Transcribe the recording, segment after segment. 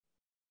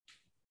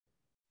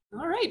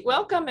All right,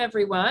 welcome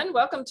everyone.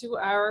 Welcome to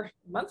our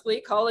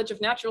monthly College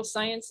of Natural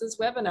Sciences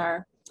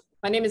webinar.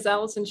 My name is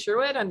Alison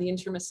Sherwood. I'm the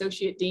Interim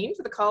Associate Dean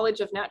for the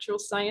College of Natural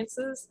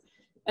Sciences.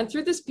 And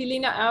through this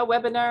Pilina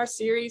webinar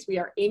series, we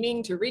are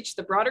aiming to reach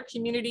the broader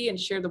community and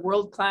share the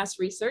world-class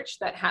research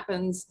that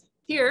happens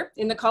here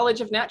in the College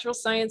of Natural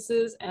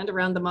Sciences and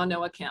around the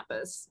Manoa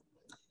campus.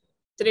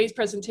 Today's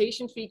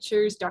presentation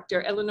features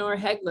Dr. Ellinor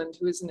Haglund,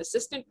 who is an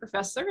assistant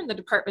professor in the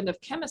Department of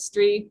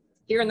Chemistry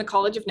here in the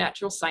College of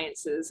Natural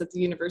Sciences at the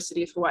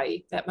University of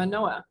Hawaii at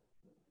Manoa.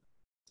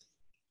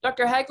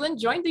 Dr. Haglund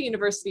joined the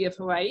University of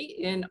Hawaii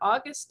in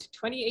August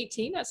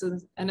 2018 as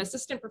an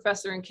assistant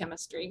professor in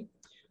chemistry.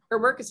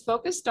 Her work is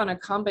focused on a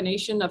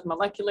combination of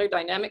molecular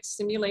dynamics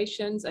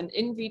simulations and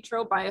in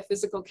vitro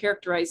biophysical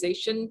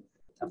characterization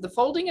of the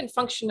folding and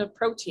function of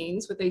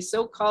proteins with a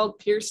so-called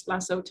Pierce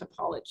lasso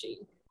topology.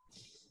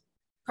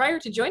 Prior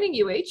to joining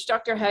UH,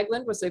 Dr.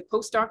 Haglund was a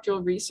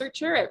postdoctoral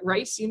researcher at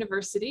Rice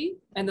University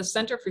and the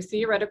Center for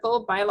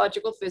Theoretical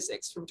Biological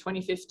Physics from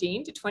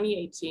 2015 to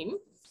 2018,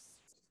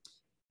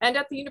 and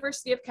at the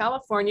University of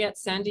California at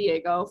San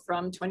Diego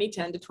from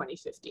 2010 to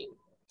 2015.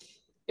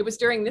 It was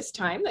during this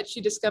time that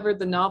she discovered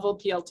the novel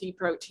PLT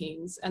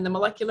proteins and the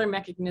molecular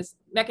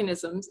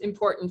mechanisms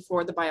important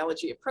for the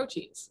biology of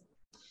proteins.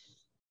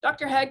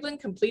 Dr.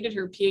 Haglund completed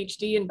her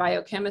PhD in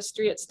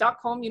biochemistry at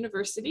Stockholm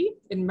University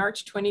in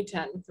March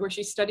 2010, where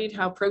she studied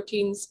how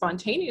proteins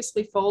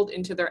spontaneously fold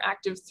into their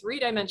active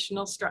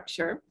three-dimensional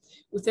structure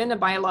within a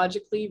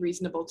biologically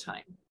reasonable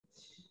time.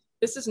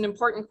 This is an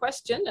important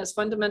question, as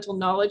fundamental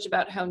knowledge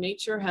about how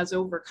nature has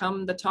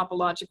overcome the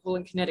topological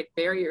and kinetic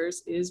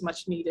barriers is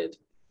much needed.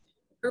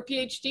 Her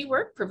PhD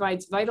work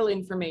provides vital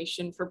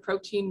information for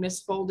protein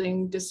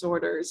misfolding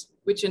disorders,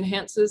 which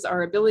enhances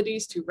our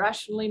abilities to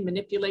rationally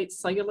manipulate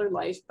cellular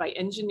life by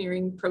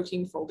engineering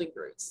protein folding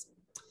routes.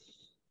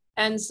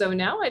 And so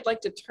now I'd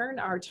like to turn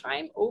our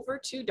time over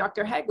to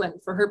Dr.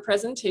 Haglund for her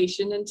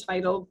presentation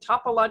entitled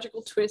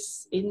Topological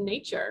Twists in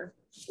Nature.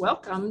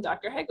 Welcome,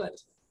 Dr.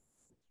 Haglund.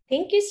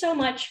 Thank you so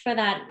much for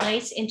that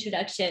nice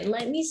introduction.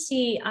 Let me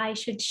see, I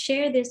should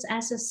share this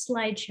as a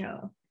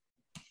slideshow.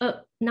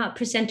 Oh, not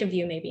presenter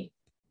view maybe.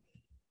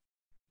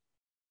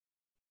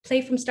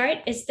 Play from start,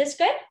 is this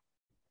good?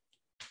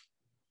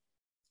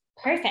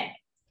 Perfect.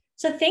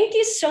 So thank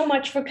you so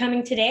much for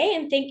coming today,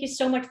 and thank you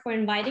so much for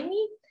inviting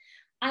me.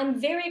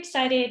 I'm very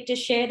excited to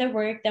share the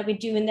work that we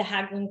do in the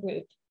Haglund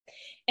group.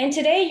 And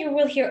today you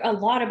will hear a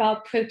lot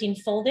about protein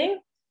folding,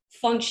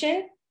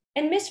 function,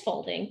 and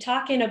misfolding,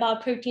 talking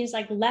about proteins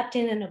like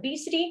leptin and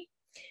obesity,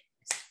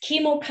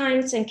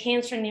 chemokines and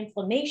cancer and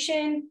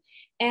inflammation,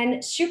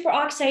 and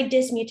superoxide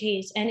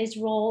dismutase and its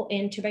role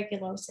in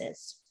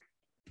tuberculosis.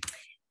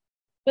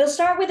 We'll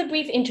start with a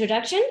brief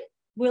introduction.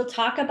 We'll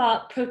talk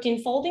about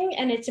protein folding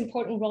and its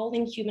important role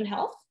in human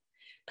health,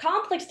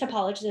 complex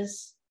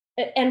topologies,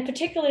 and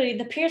particularly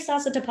the Pierce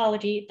lasso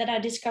topology that I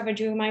discovered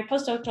during my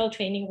postdoctoral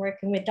training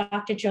working with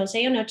Dr.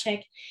 Jose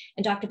Onocek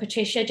and Dr.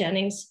 Patricia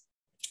Jennings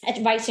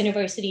at Rice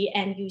University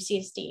and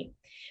UCSD.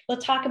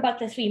 We'll talk about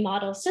the three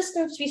model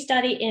systems we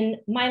study in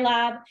my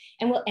lab,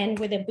 and we'll end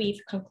with a brief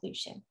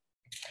conclusion.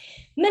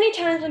 Many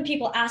times when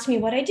people ask me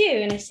what I do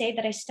and I say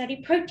that I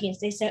study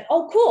proteins, they say,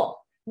 oh, cool.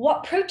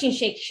 What protein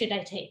shake should I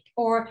take?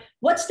 Or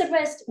what's the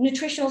best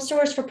nutritional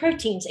source for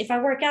proteins if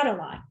I work out a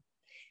lot?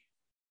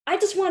 I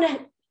just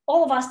want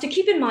all of us to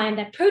keep in mind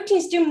that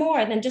proteins do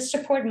more than just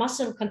support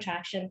muscle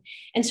contraction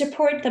and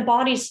support the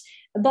body's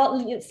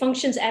bodily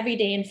functions every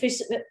day and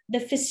the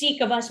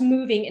physique of us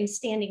moving and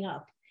standing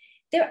up.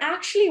 They're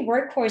actually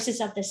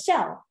workhorses of the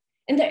cell,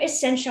 and they're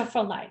essential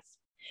for life.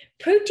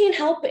 Protein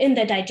help in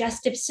the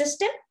digestive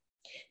system.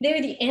 They're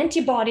the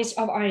antibodies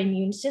of our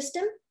immune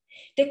system.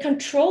 They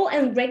control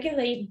and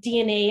regulate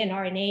DNA and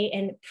RNA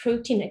and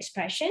protein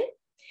expression.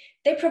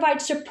 They provide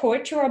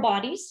support to our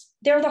bodies.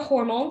 They're the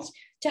hormones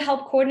to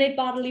help coordinate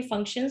bodily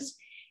functions,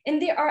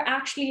 and they are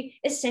actually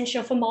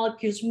essential for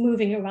molecules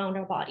moving around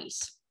our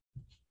bodies.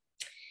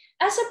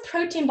 As a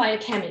protein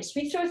biochemist,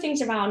 we throw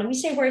things around and we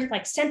say words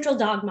like central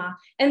dogma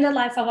and the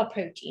life of a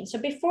protein. So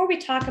before we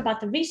talk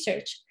about the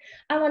research,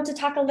 I want to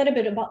talk a little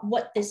bit about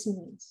what this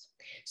means.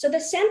 So the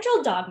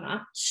central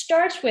dogma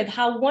starts with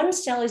how one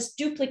cell is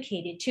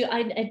duplicated to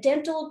an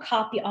identical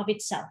copy of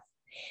itself.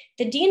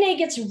 The DNA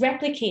gets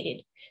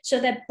replicated so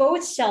that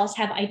both cells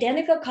have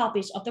identical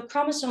copies of the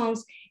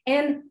chromosomes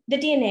and the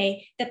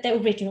DNA that the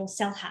original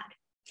cell had.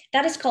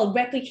 That is called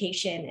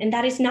replication, and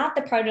that is not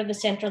the part of the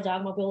central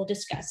dogma we will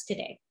discuss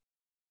today.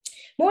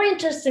 More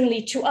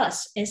interestingly to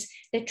us is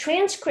the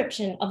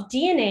transcription of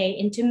DNA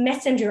into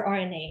messenger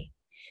RNA.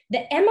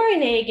 The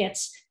mRNA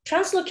gets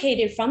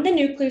translocated from the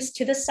nucleus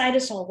to the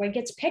cytosol, where it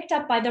gets picked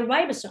up by the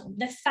ribosome,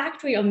 the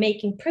factory of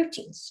making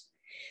proteins.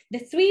 The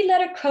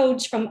three-letter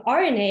codes from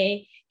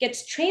RNA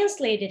gets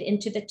translated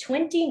into the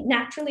 20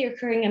 naturally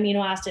occurring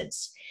amino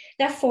acids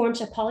that forms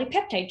a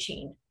polypeptide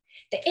chain.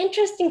 The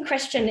interesting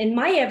question in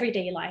my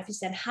everyday life is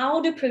that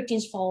how do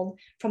proteins fold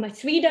from a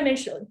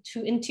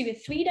into a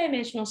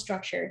three-dimensional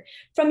structure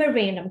from a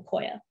random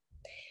coil?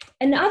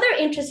 Another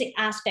interesting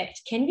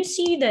aspect, can you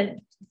see the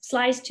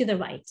slides to the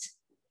right?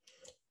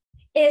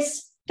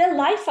 is the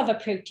life of a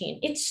protein.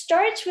 It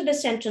starts with the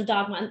central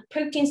dogma,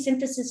 protein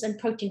synthesis and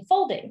protein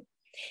folding.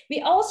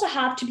 We also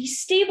have to be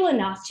stable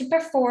enough to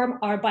perform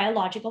our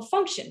biological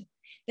function.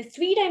 The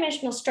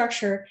three-dimensional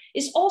structure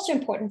is also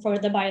important for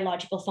the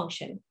biological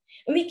function.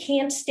 And we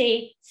can't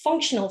stay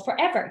functional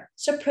forever.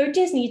 So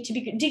proteins need to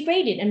be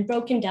degraded and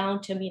broken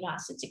down to amino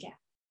acids again.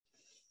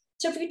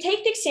 So if we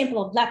take the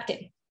example of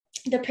leptin,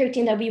 the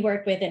protein that we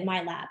work with in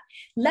my lab,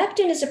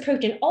 leptin is a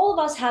protein. All of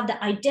us have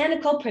the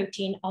identical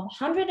protein of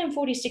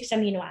 146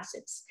 amino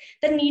acids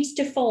that needs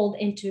to fold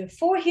into a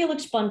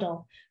 4-helix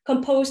bundle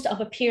composed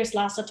of a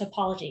Pierce-Lasso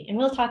topology. And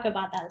we'll talk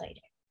about that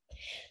later.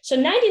 So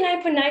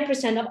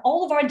 99.9% of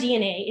all of our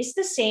DNA is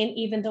the same,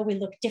 even though we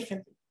look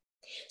differently.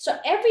 So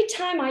every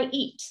time I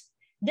eat,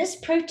 this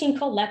protein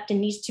called leptin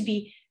needs to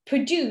be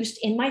produced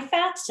in my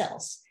fat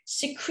cells,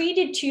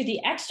 secreted to the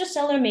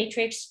extracellular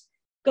matrix,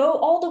 go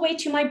all the way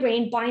to my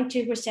brain, bind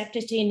to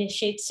receptors to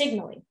initiate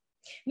signaling.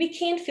 We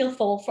can't feel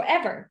full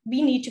forever.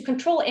 We need to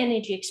control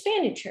energy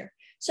expenditure.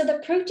 So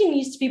the protein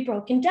needs to be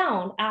broken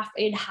down after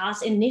it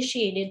has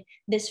initiated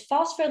this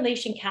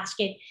phosphorylation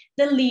cascade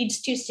that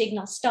leads to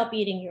signal, stop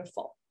eating, you're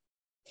full.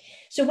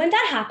 So when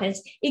that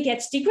happens, it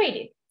gets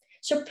degraded.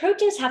 So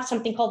proteins have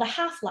something called a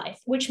half-life,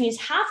 which means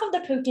half of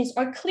the proteins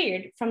are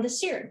cleared from the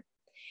serum.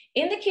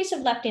 In the case of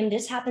leptin,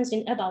 this happens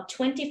in about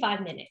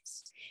 25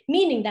 minutes,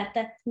 meaning that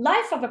the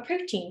life of a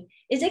protein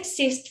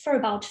exists for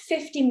about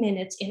 50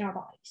 minutes in our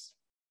bodies.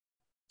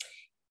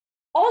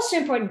 Also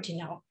important to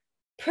know,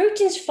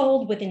 proteins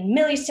fold within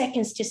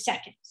milliseconds to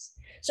seconds.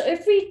 So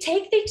if we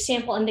take the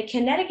example in the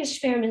kinetic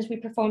experiments we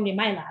performed in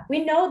my lab,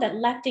 we know that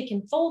leptin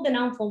can fold and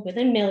unfold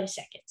within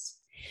milliseconds.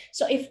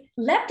 So if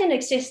leptin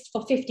exists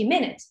for 50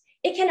 minutes,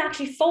 it can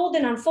actually fold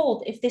and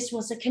unfold if this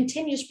was a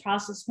continuous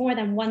process more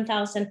than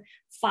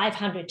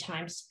 1,500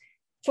 times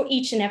for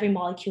each and every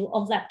molecule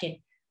of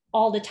leptin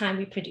all the time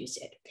we produce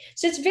it.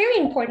 So it's very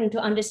important to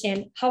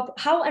understand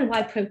how and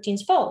why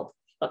proteins fold.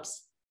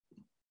 Oops.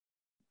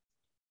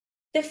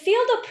 The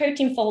field of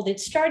protein folded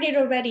started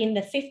already in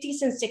the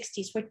 50s and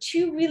 60s, where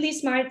 2 really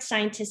smart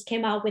scientists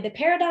came out with a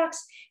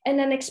paradox and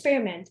an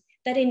experiment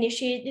that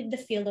initiated the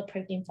field of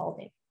protein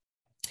folding.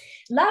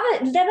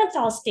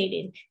 Leventhal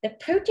stated that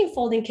protein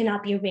folding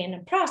cannot be a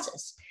random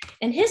process.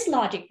 And his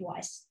logic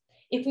was,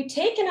 if we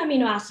take an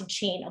amino acid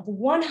chain of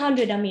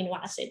 100 amino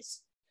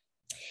acids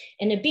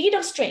and a bead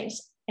of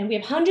strings, and we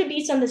have 100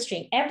 beads on the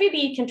string, every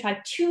bead can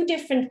try 2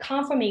 different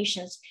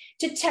conformations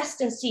to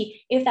test and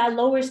see if that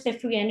lowers the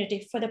free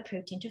energy for the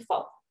protein to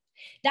fold.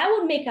 That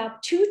would make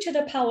up 2 to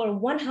the power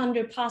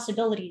 100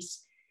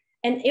 possibilities,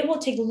 and it will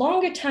take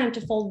longer time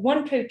to fold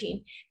one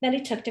protein than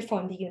it took to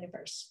form the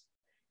universe.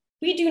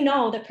 We do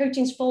know that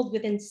proteins fold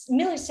within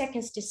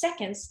milliseconds to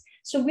seconds,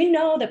 so we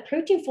know that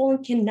protein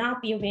folding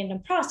cannot be a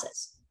random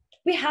process.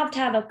 We have to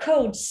have a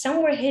code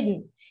somewhere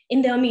hidden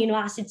in the amino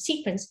acid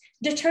sequence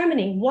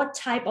determining what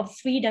type of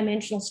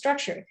 3-dimensional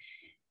structure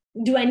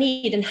do I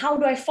need and how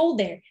do I fold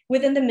there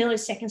within the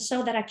milliseconds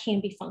so that I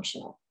can be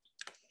functional.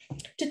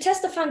 To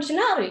test the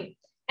functionality,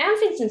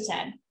 Amundsen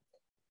said,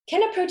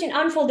 can a protein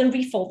unfold and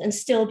refold and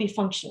still be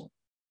functional?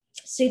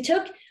 So he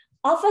took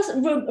alpha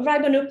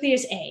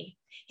ribonuclease A.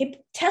 He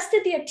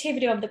tested the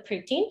activity of the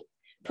protein,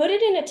 put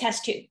it in a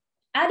test tube,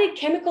 added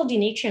chemical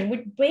denaturing,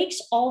 which breaks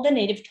all the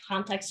native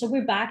contacts. So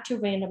we're back to a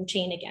random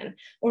chain again,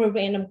 or a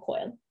random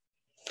coil.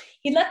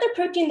 He let the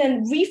protein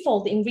then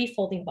refold in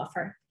refolding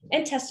buffer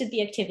and tested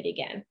the activity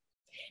again.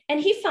 And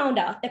he found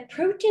out that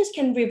proteins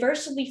can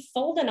reversibly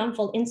fold and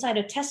unfold inside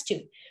a test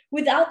tube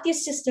without the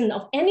assistance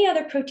of any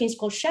other proteins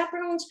called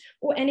chaperones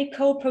or any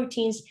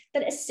co-proteins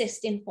that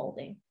assist in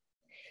folding.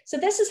 So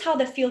this is how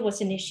the field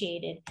was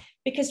initiated,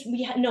 because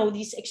we know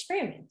these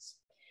experiments.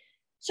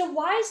 So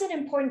why is it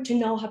important to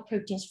know how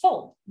proteins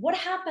fold? What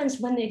happens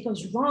when it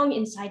goes wrong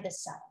inside the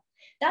cell?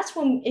 That's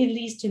when it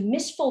leads to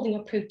misfolding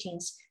of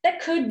proteins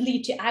that could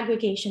lead to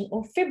aggregation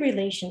or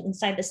fibrillation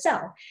inside the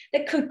cell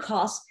that could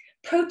cause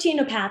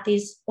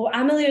proteinopathies or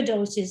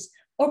amyloidosis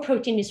or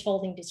protein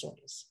misfolding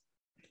disorders.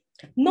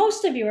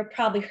 Most of you have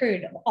probably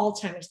heard of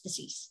Alzheimer's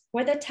disease,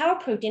 where the tau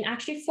protein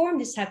actually form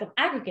this type of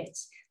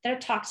aggregates that are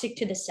toxic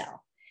to the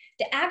cell.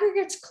 The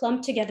aggregates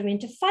clump together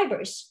into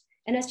fibers.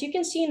 And as you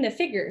can see in the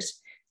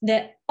figures,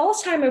 the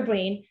Alzheimer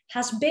brain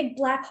has big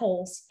black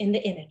holes in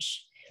the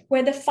image,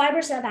 where the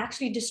fibers have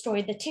actually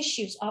destroyed the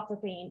tissues of the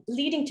brain,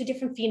 leading to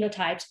different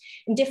phenotypes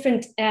and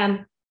different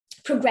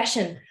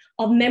progression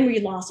of memory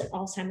loss in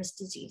Alzheimer's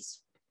disease.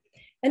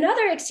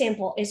 Another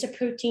example is a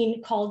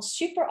protein called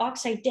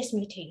superoxide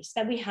dismutase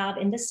that we have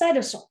in the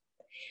cytosol.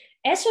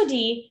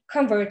 SOD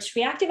converts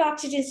reactive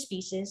oxygen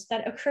species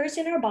that occurs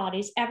in our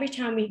bodies every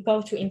time we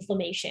go through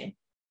inflammation.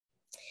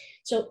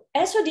 So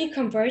SOD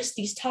converts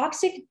these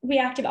toxic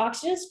reactive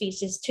oxygen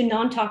species to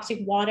non-toxic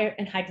water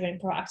and hydrogen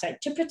peroxide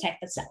to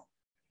protect the cell.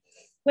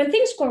 When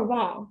things go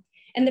wrong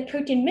and the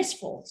protein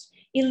misfolds,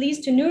 it leads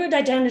to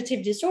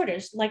neurodegenerative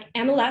disorders like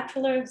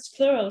amyotrophic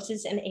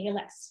sclerosis and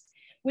ALS,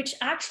 which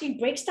actually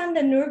breaks down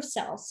the nerve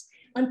cells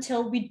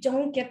until we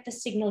don't get the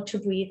signal to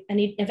breathe,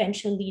 and it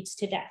eventually leads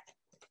to death.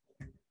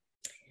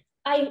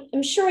 I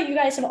am sure you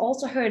guys have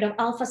also heard of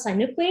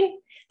alpha-synuclein,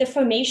 the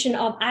formation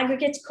of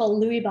aggregates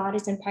called Lewy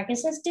bodies and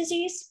Parkinson's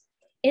disease,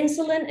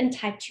 insulin and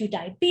type 2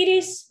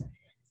 diabetes,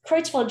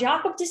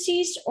 Creutzfeldt-Jakob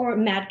disease or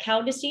mad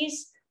cow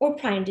disease, or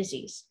prion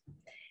disease.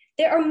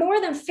 There are more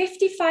than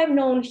 55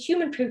 known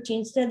human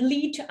proteins that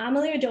lead to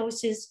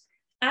amyloidosis,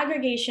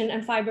 aggregation,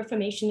 and fiber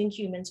formation in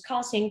humans,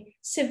 causing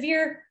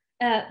severe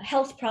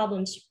health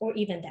problems or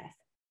even death.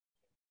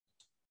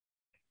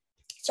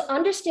 So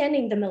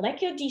understanding the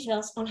molecular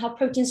details on how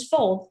proteins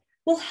fold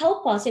will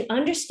help us in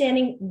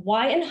understanding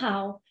why and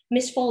how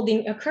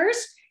misfolding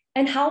occurs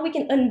and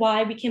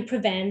why we can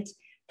prevent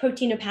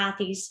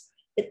proteinopathies,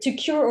 to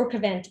cure or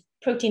prevent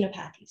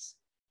proteinopathies.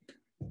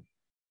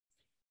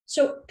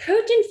 So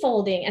protein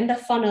folding and the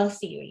funnel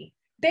theory.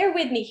 Bear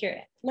with me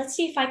here. Let's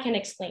see if I can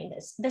explain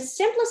this. The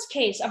simplest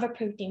case of a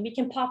protein, we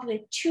can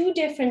populate two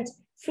different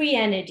free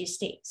energy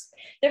states.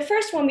 The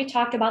first one we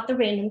talked about, the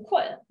random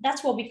coil.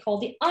 That's what we call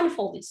the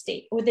unfolded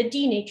state or the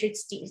denatured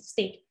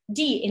state,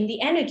 D in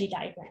the energy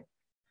diagram.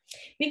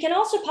 We can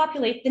also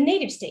populate the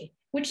native state,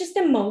 which is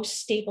the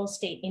most stable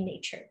state in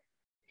nature.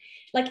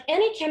 Like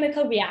any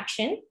chemical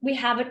reaction, we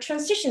have a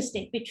transition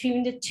state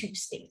between the two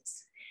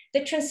states.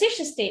 The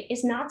transition state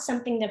is not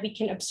something that we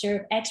can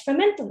observe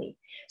experimentally.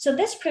 So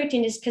this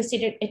protein is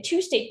considered a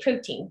two-state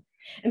protein.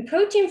 And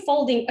protein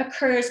folding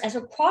occurs as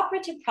a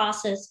cooperative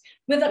process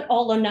with an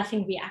all or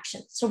nothing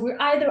reaction. So we're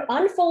either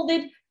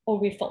unfolded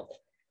or refolded.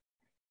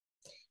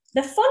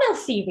 The funnel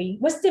theory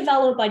was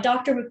developed by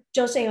Dr.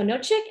 Jose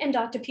Onochik and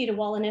Dr. Peter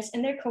Wallines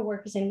and their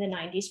co-workers in the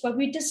 90s, where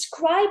we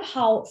describe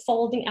how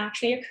folding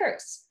actually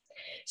occurs.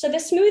 So the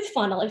smooth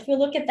funnel, if we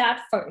look at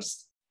that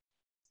first,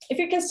 if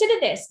you consider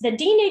this, the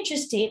denatured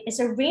state is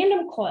a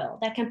random coil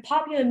that can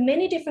populate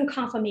many different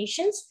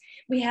conformations.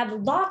 We have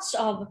lots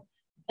of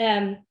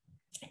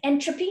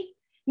entropy,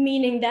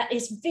 meaning that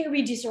it's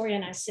very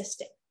disorganized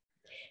system.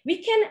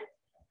 We can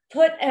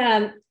put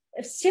a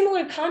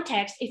similar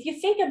context if you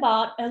think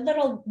about a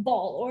little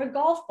ball or a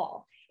golf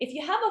ball. If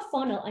you have a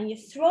funnel and you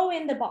throw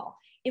in the ball,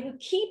 it will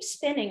keep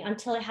spinning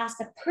until it has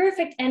the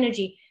perfect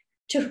energy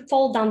to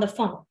fold down the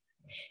funnel.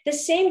 The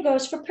same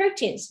goes for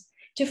proteins.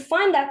 To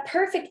find that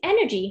perfect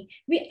energy,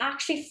 we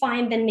actually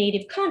find the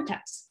native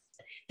context.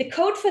 The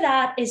code for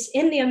that is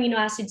in the amino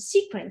acid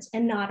sequence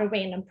and not a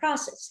random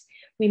process.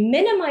 We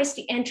minimize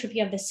the entropy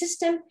of the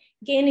system,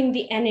 gaining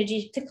the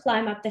energy to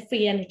climb up the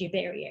free energy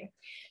barrier.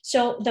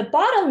 So the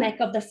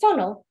bottleneck of the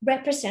funnel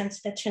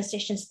represents the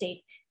transition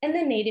state, and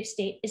the native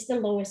state is the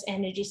lowest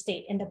energy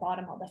state in the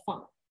bottom of the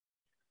funnel.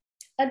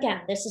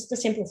 Again, this is the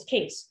simplest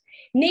case.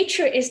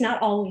 Nature is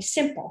not always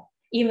simple,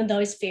 even though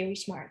it's very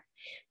smart.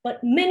 But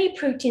many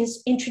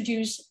proteins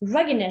introduce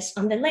ruggedness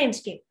on the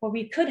landscape, where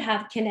we could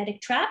have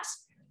kinetic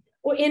traps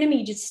or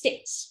intermediate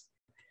states.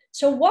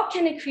 So what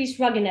can increase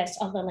ruggedness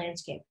of the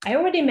landscape? I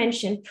already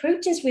mentioned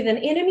proteins with an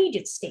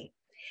intermediate state.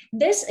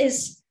 This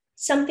is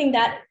something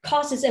that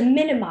causes a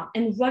minima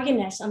and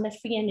ruggedness on the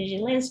free energy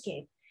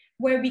landscape,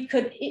 where we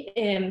could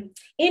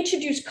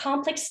introduce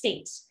complex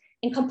states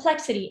and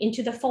complexity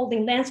into the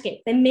folding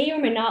landscape that may or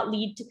may not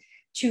lead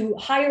to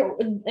higher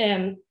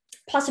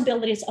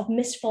possibilities of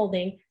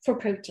misfolding for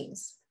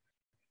proteins.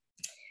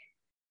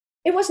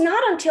 It was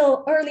not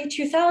until early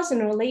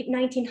 2000 or late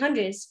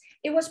 1900s,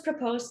 it was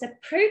proposed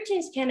that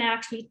proteins can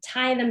actually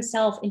tie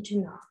themselves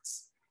into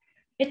knots.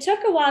 It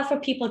took a while for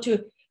people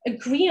to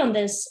agree on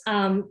this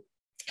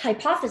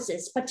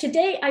hypothesis, but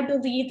today I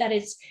believe that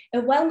it's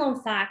a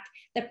well-known fact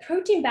that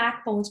protein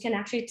backbones can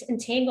actually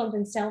entangle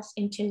themselves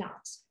into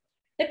knots.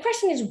 The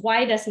question is,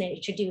 why does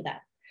nature do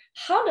that?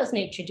 How does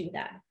nature do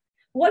that?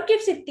 What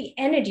gives it the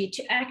energy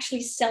to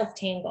actually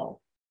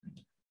self-tangle?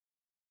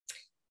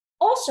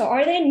 Also,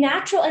 are there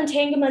natural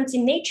entanglements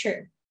in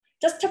nature?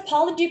 Does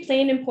topology play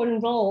an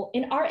important role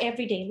in our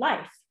everyday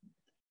life?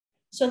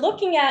 So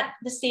looking at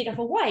the state of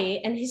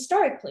Hawaii, and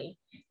historically,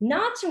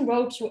 knots and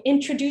ropes were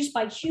introduced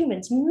by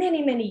humans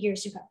many, many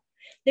years ago.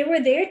 They were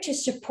there to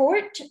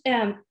support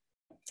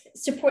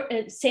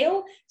a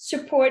sail,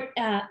 support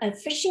a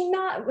fishing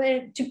knot,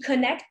 to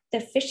connect the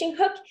fishing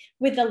hook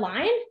with the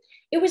line.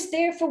 It was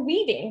there for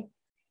weaving.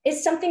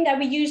 It's something that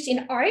we use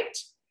in art,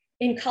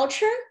 in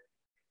culture,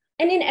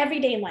 and in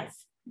everyday life.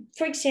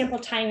 For example,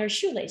 tying our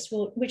shoelace,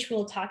 which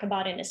we'll talk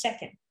about in a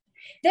second.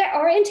 There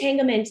are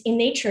entanglements in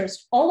nature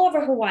all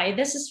over Hawaii.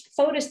 This is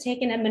photos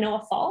taken at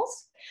Manoa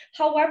Falls.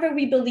 However,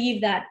 we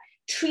believe that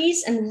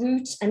trees and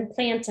roots and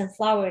plants and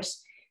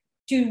flowers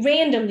do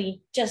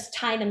randomly just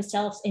tie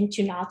themselves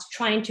into knots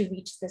trying to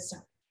reach the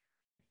sun.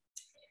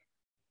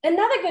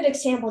 Another good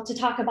example to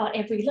talk about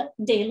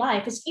everyday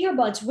life is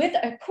earbuds with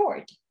a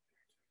cord.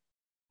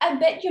 I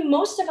bet you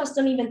most of us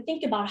don't even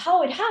think about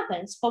how it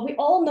happens, but we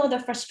all know the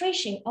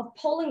frustration of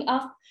pulling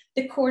up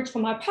the cords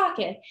from our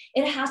pocket.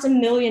 It has a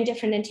million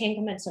different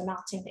entanglements and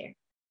knots in there.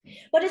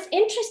 But it's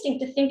interesting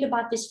to think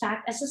about this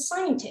fact as a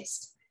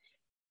scientist.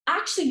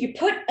 Actually, you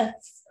put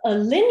a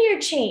linear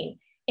chain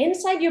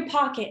inside your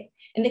pocket,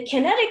 and the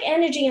kinetic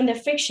energy and the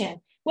friction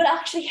would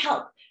actually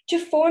help to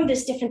form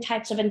these different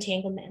types of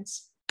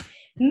entanglements.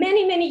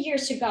 Many, many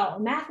years ago,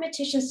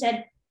 mathematicians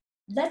said,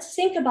 let's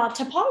think about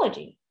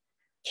topology.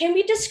 Can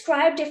we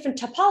describe different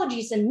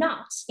topologies and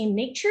knots in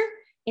nature,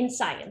 in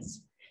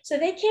science? So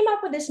they came up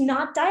with this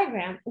knot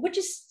diagram, which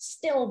is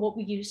still what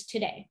we use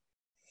today.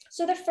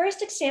 So the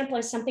first example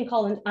is something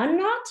called an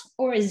unknot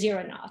or a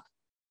zero knot,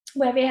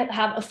 where we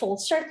have a full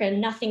circle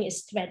and nothing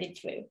is threaded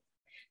through.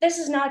 This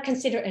is not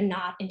considered a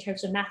knot in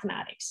terms of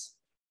mathematics.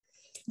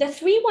 The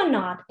 3-1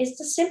 knot is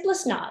the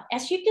simplest knot.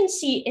 As you can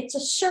see, it's a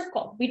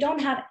circle. We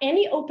don't have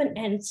any open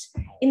ends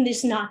in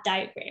this knot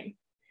diagram.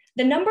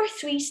 The number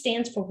 3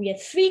 stands for we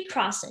have 3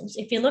 crossings.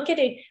 If you look at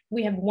it,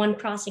 we have 1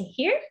 crossing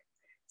here,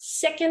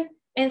 2nd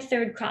and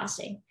 3rd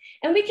crossing.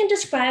 And we can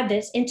describe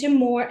this into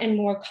more and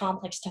more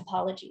complex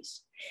topologies.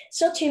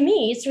 So to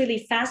me, it's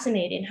really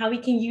fascinating how we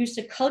can use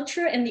the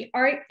culture and the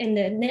art and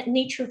the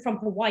nature from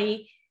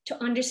Hawaii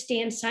to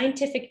understand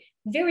scientific,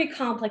 very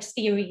complex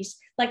theories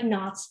like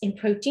knots in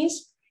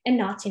proteins and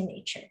knots in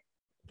nature.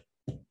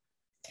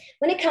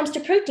 When it comes to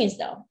proteins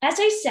though, as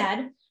I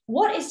said,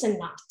 what is a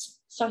knot?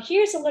 So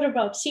here's a little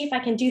rope. See if I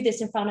can do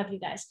this in front of you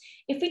guys.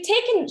 If we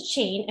take a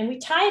chain and we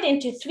tie it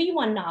into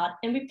 3-1 knot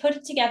and we put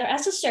it together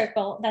as a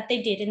circle that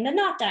they did in the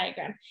knot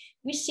diagram,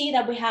 we see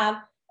that we have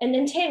an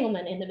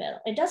entanglement in the middle.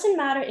 It doesn't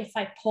matter if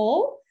I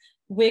pull,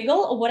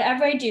 wiggle, or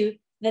whatever I do,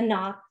 the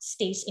knot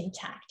stays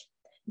intact.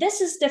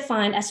 This is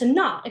defined as a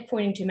knot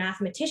according to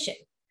mathematician.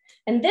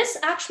 And this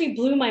actually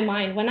blew my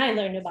mind when I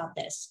learned about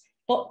this.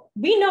 But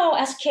we know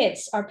as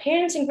kids, our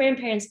parents and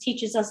grandparents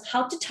teaches us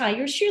how to tie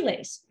your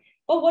shoelace.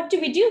 But what do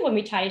we do when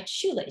we tie a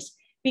shoelace?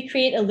 We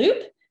create a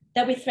loop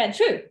that we thread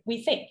through,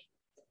 we think.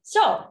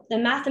 So the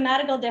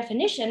mathematical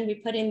definition, we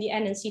put in the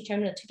N and C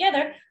terminal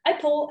together, I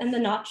pull and the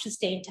knot should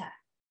stay intact,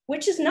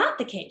 which is not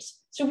the case.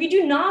 So we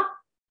do not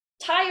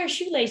tie our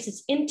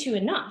shoelaces into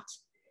a knot.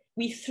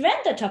 We thread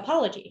the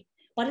topology,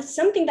 but it's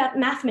something that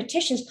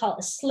mathematicians call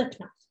a slip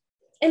knot.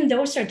 And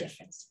those are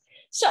different.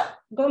 So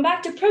going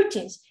back to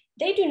proteins,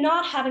 they do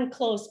not have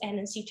enclosed N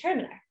and C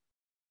terminal.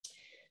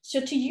 So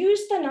to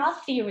use the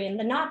knot theory in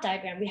the knot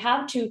diagram, we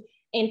have to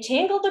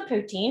entangle the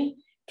protein,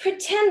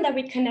 pretend that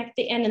we connect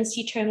the N and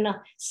C terminal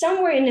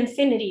somewhere in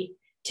infinity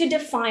to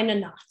define a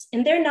knot.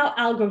 And there are now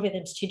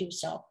algorithms to do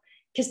so,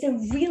 because they're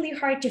really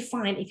hard to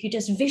find if you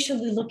just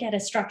visually look at a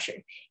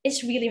structure.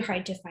 It's really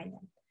hard to find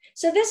them.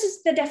 So this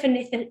is the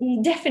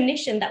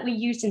definition that we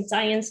use in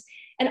science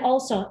and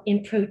also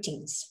in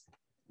proteins.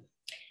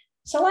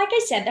 So like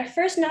I said, the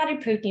first knotted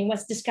protein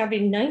was discovered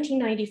in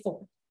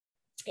 1994.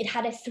 It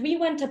had a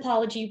 3-1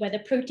 topology where the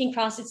protein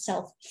crossed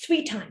itself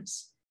 3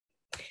 times.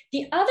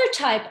 The other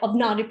type of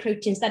knotted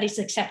proteins that is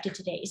accepted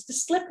today is the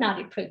slip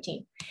knotted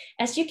protein.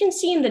 As you can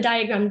see in the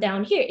diagram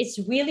down here, it's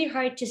really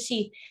hard to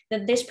see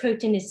that this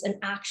protein is an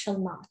actual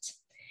knot.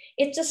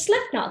 It's a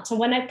slip knot, so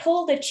when I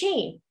pull the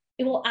chain,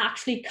 it will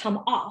actually come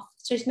off.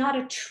 So it's not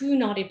a true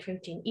knotted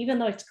protein, even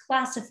though it's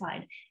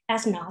classified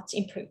as knots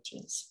in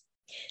proteins.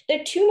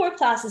 There are 2 more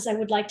classes I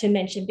would like to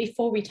mention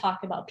before we talk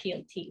about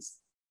PLTs.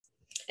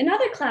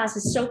 Another class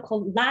is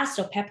so-called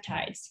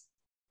lasopeptides.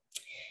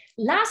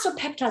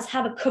 Lasopeptides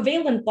have a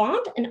covalent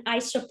bond, an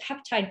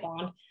isopeptide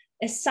bond,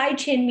 a side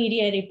chain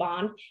mediated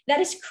bond that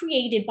is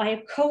created by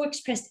a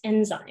co-expressed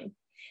enzyme.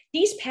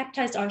 These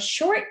peptides are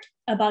short,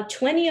 about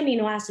 20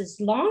 amino acids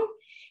long,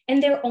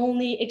 and they're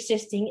only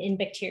existing in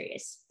bacteria.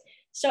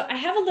 So I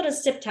have a little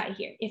zip tie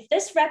here. If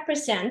this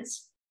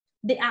represents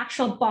the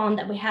actual bond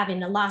that we have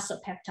in a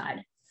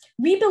lasopeptide,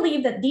 we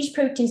believe that these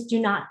proteins do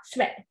not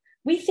thread.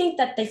 We think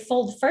that they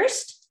fold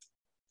first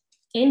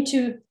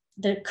into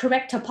the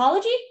correct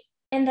topology,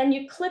 and then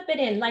you clip it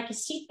in like a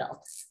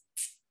seatbelt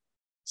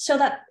so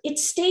that it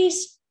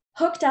stays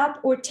hooked up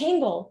or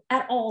tangled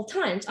at all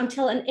times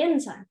until an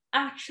enzyme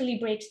actually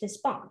breaks this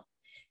bond.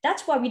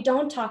 That's why we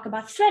don't talk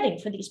about threading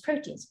for these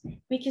proteins,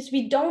 because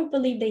we don't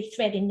believe they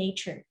thread in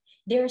nature.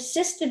 They're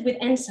assisted with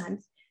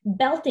enzymes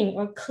belting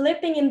or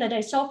clipping in the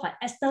disulfide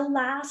as the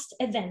last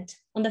event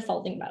on the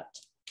folding route.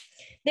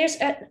 There's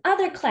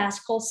another class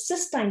called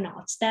cystine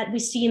knots that we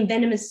see in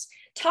venomous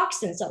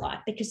toxins a lot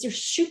because they're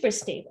super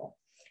stable.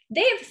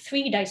 They have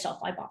 3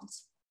 disulfide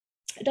bonds.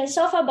 A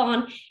disulfide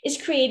bond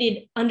is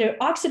created under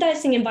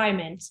oxidizing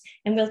environments,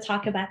 and we'll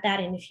talk about that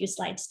in a few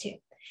slides too.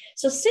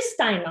 So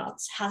cystine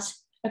knots has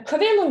a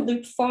covalent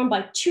loop formed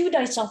by 2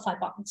 disulfide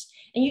bonds,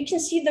 and you can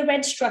see the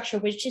red structure,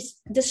 which is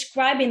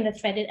describing the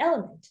threaded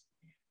element.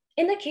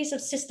 In the case of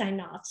cystine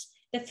knots,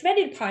 the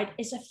threaded part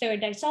is a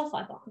 3rd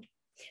disulfide bond.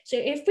 So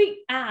if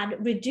we add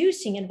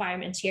reducing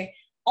environments here,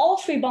 all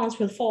 3 bonds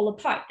will fall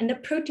apart and the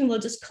protein will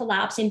just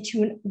collapse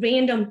into a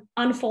random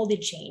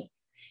unfolded chain.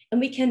 And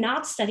we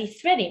cannot study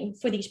threading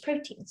for these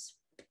proteins.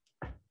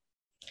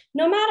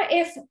 No matter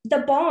if the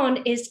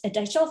bond is a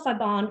disulfide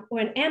bond or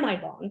an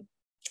amide bond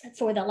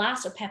for the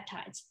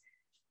lasopeptides,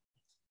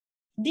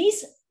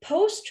 these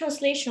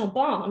post-translational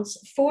bonds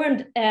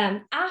formed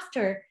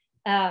after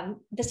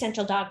the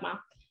central dogma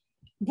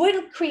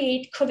will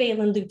create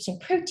covalent loops in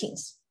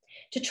proteins.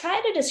 To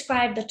try to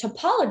describe the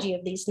topology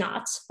of these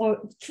knots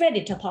or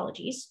threaded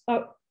topologies,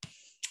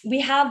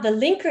 we have the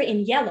linker in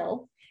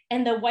yellow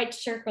and the white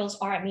circles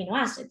are amino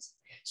acids.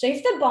 So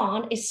if the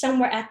bond is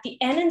somewhere at the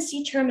N and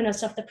C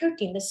terminus of the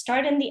protein, the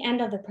start and the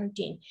end of the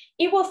protein,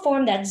 it will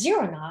form that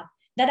zero knot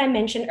that I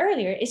mentioned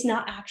earlier is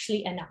not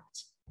actually a knot.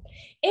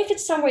 If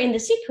it's somewhere in the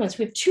sequence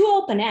with two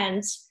open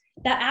ends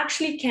that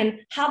actually can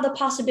have the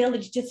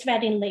possibility to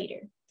thread in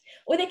later,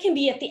 or they can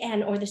be at the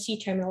N or the C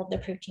terminal of the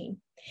protein.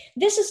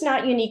 This is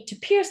not unique to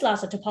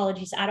Pierce-Lasso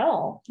topologies at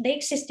all. They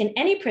exist in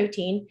any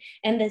protein,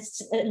 and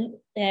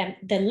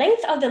the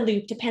length of the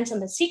loop depends on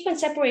the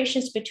sequence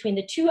separations between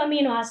the two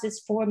amino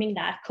acids forming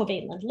that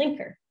covalent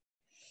linker.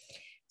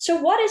 So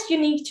what is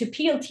unique to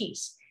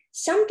PLTs?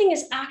 Something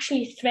is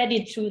actually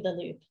threaded through the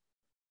loop.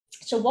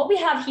 So what we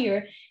have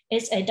here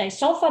is a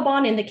disulfide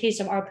bond in the case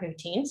of our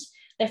proteins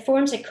that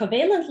forms a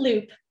covalent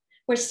loop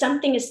where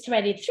something is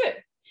threaded through.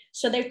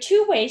 So there are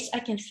two ways I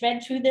can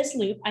thread through this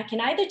loop. I can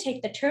either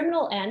take the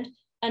terminal end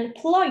and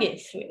plug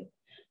it through,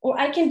 or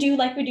I can do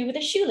like we do with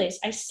a shoelace,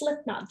 I slip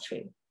knot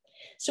through.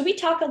 So we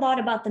talk a lot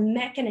about the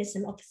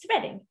mechanism of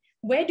threading.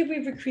 Where do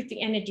we recruit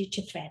the energy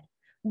to thread?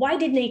 Why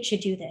did nature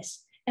do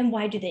this? And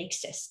why do they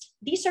exist?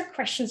 These are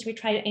questions we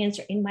try to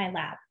answer in my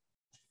lab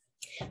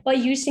by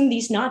using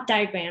these knot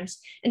diagrams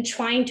and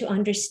trying to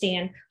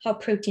understand how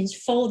proteins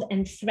fold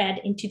and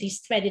thread into these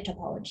threaded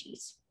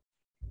topologies.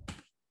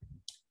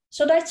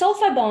 So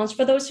disulfide bonds,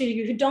 for those of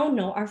you who don't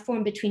know, are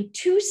formed between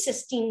two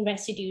cysteine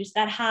residues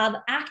that have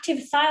active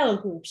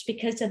thiol groups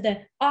because of the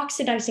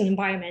oxidizing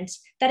environments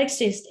that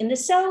exist in the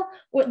cell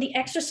or the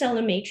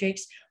extracellular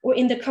matrix or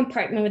in the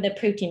compartment where the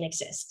protein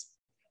exists.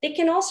 They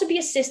can also be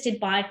assisted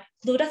by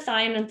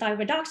glutathione and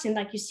thyrodoxine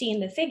like you see in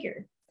the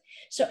figure.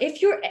 So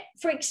if you're,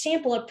 for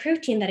example, a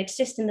protein that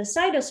exists in the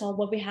cytosol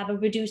where we have a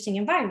reducing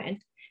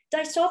environment,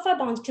 disulfide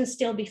bonds can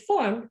still be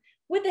formed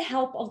with the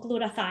help of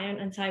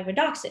glutathione and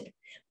thyrodoxine,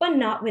 but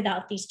not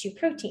without these two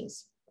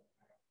proteins.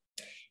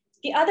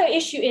 The other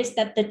issue is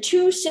that the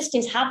two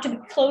cysteines have to be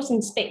close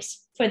in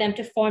space for them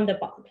to form the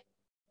bond.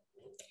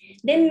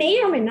 They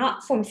may or may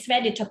not form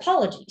threaded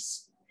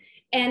topologies,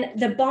 and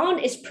the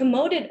bond is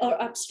promoted or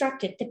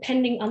obstructed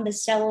depending on the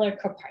cellular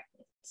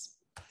compartments.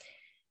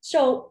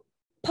 So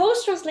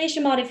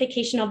post-translation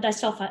modification of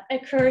disulfide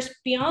occurs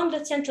beyond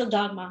the central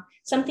dogma,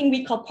 something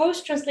we call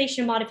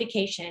post-translation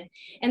modification,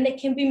 and they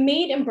can be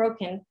made and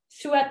broken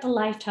throughout the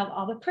lifetime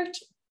of a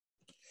protein.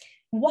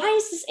 Why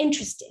is this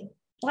interesting?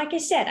 Like I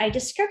said, I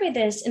discovered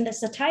this in the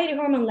satiety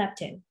hormone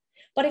leptin,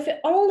 but if it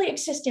only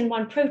exists in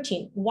one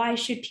protein, why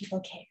should people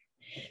care?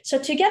 So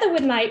together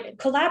with my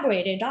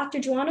collaborator, Dr.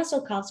 Joanna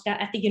Solkowska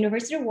at the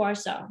University of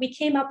Warsaw, we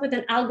came up with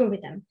an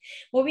algorithm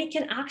where we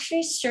can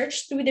actually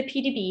search through the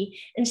PDB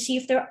and see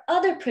if there are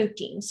other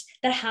proteins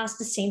that has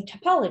the same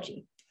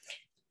topology.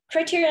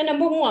 Criteria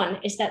number one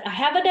is that I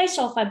have a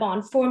disulfide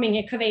bond forming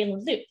a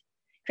covalent loop.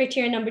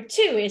 Criteria number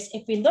two is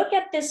if we look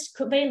at this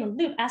covalent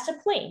loop as a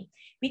plane,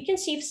 we can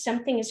see if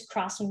something is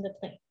crossing the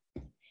plane.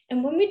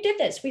 And when we did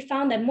this, we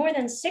found that more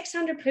than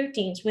 600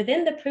 proteins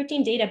within the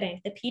protein data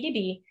bank, the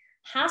PDB,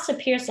 has a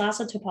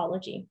Pierce-Lasso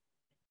topology.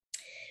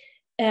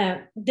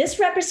 This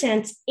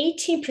represents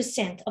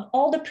 18% of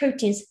all the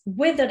proteins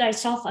with the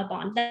disulfide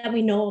bond that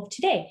we know of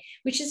today,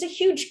 which is a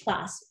huge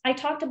class. I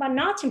talked about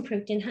knots in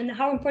protein and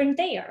how important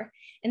they are,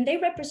 and they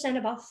represent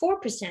about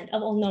 4%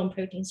 of all known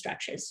protein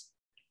structures.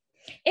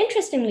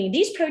 Interestingly,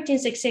 these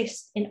proteins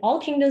exist in all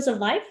kingdoms of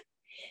life.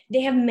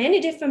 They have many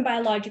different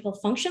biological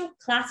functions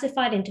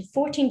classified into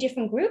 14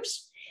 different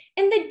groups,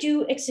 and they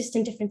do exist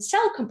in different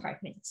cell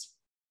compartments.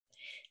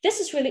 This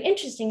is really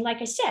interesting.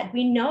 Like I said,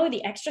 we know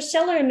the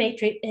extracellular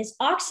matrix is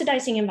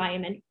oxidizing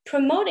environment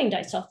promoting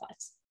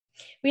disulfides.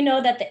 We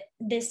know that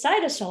the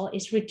cytosol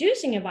is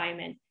reducing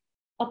environment,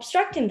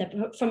 obstructing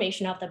the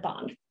formation of the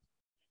bond.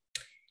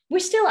 We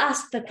still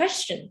ask the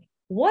question,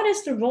 what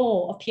is the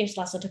role of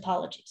Pierce-Lasso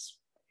topologies?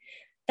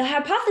 The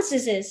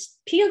hypothesis is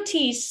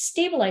PLTs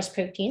stabilize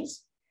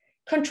proteins,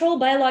 control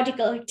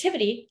biological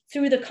activity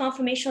through the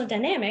conformational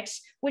dynamics,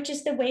 which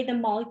is the way the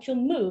molecule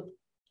moves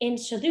in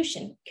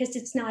solution because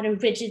it's not a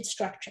rigid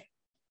structure.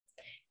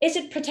 Is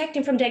it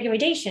protecting from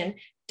degradation,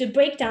 the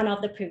breakdown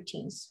of the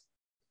proteins?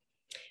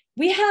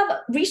 We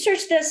have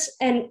researched this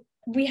and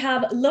we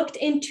have looked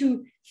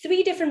into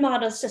 3 different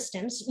model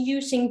systems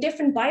using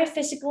different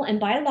biophysical and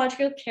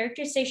biological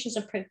characterizations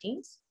of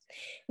proteins.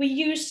 We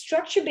use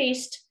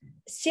structure-based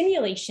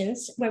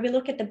simulations where we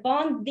look at the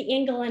bond, the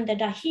angle, and the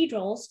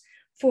dihedrals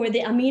for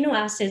the amino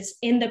acids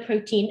in the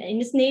protein in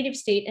its native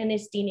state and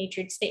its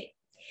denatured state.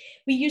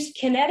 We use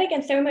kinetic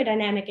and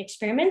thermodynamic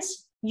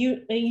experiments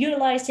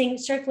utilizing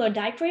circular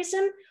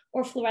dichroism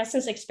or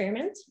fluorescence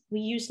experiments.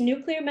 We use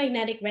nuclear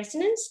magnetic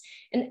resonance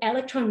and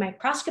electron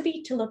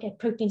microscopy to look at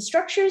protein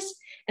structures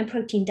and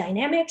protein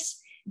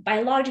dynamics,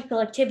 biological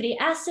activity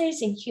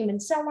assays in human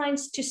cell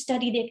lines to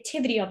study the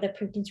activity of the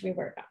proteins we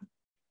work on.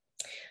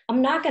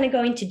 I'm not going to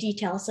go into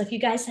details, so if you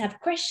guys have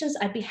questions,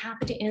 I'd be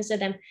happy to answer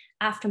them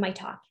after my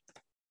talk.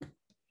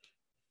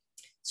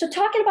 So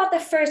talking about the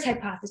first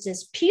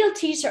hypothesis,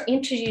 PLTs are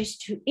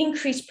introduced to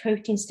increase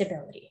protein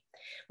stability.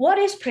 What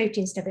is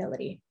protein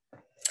stability?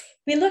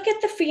 We look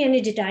at the free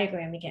energy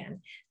diagram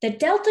again. The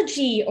delta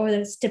G, or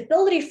the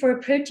stability for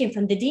a protein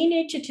from the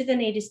denatured to the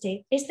native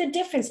state, is the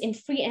difference in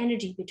free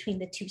energy between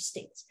the two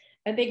states.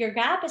 A bigger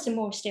gap is a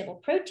more stable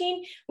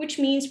protein, which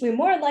means we're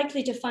more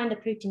likely to find the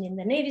protein in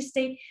the native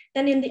state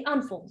than in the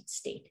unfolded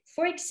state.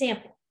 For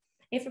example,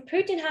 if a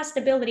protein has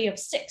stability of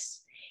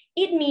 6,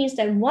 it means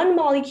that one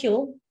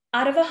molecule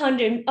out of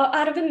 100, or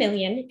out of a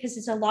million, because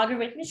it's a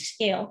logarithmic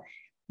scale,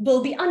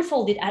 will be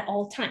unfolded at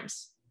all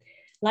times.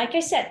 Like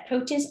I said,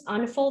 proteins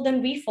unfold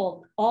and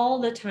refold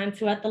all the time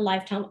throughout the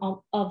lifetime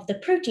of the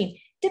protein,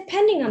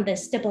 depending on the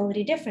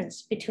stability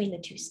difference between the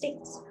two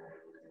states.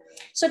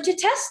 So to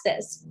test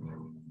this,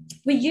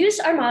 we use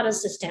our model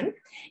system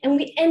and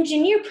we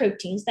engineer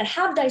proteins that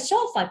have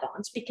disulfide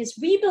bonds because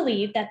we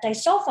believe that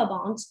disulfide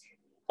bonds,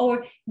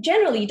 or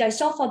generally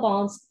disulfide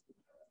bonds,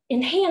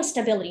 enhance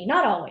stability,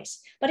 not always,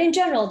 but in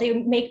general, they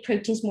make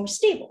proteins more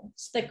stable.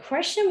 So the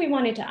question we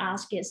wanted to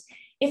ask is,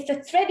 if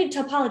the threaded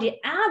topology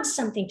adds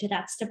something to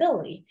that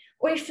stability,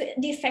 or if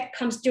the effect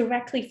comes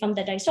directly from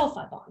the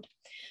disulfide bond.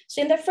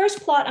 So in the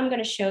first plot I'm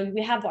going to show you,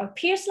 we have our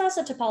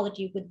Pierce-Lasso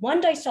topology with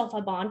one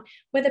disulfide bond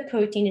where the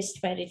protein is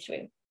threaded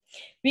through.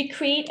 We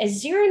create a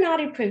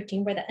zero-knotted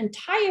protein where the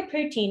entire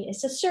protein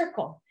is a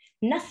circle.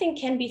 Nothing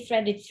can be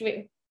threaded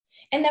through.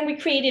 And then we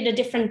created a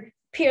different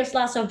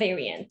Pierce-Lasso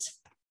variant.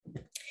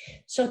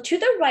 So to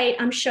the right,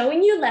 I'm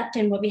showing you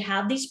leptin where we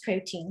have these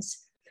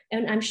proteins,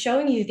 and I'm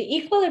showing you the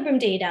equilibrium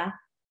data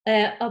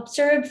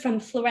observed from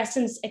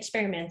fluorescence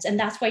experiments. And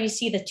that's why you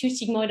see the two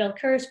sigmoidal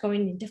curves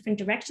going in different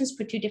directions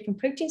for two different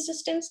protein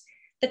systems.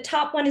 The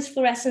top one is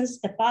fluorescence,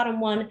 the bottom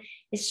one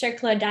is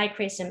circular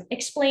dichroism,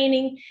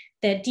 explaining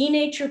the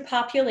denatured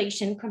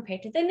population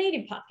compared to the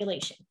native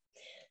population.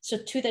 So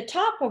to the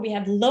top where we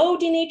have low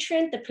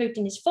denaturant, the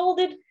protein is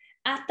folded.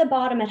 At the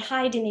bottom at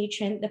high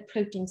denaturant, the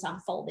protein's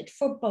unfolded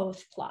for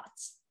both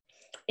plots.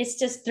 It's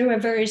just the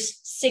reverse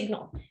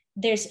signal.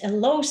 There's a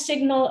low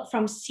signal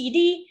from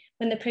CD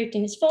when the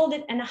protein is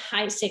folded and a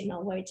high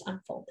signal where it's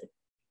unfolded.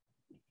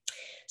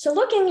 So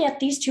looking at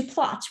these two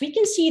plots, we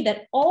can see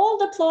that all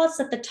the plots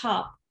at the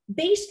top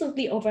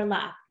basically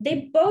overlap.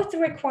 They both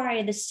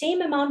require the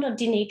same amount of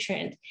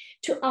denaturant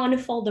to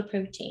unfold the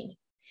protein.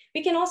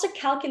 We can also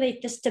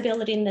calculate the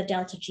stability in the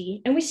delta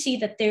G, and we see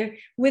that they're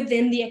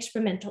within the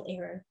experimental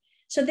error.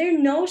 So there are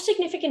no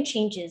significant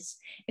changes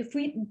if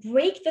we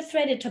break the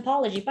threaded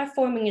topology by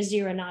forming a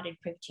zero-knotted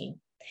protein.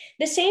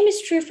 The same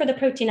is true for the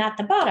protein at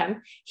the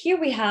bottom. Here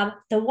we have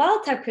the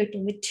wild-type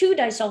protein with two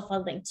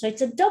disulfide links, so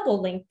it's a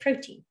double-linked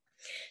protein.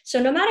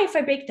 So no matter if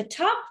I break the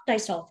top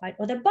disulfide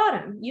or the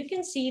bottom, you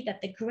can see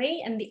that the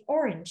gray and the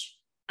orange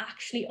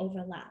actually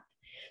overlap.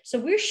 So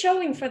we're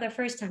showing for the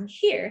first time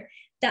here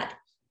that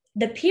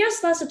the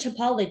Pierce-Lasso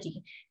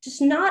topology does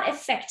not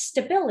affect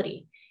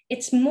stability.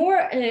 It's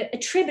more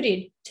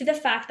attributed to the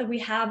fact that we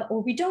have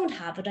or we don't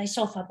have a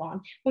disulfide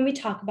bond when we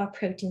talk about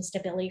protein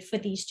stability for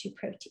these two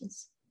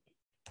proteins.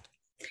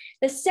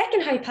 The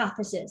second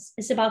hypothesis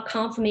is about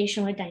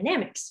conformational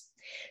dynamics.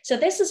 So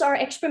this is our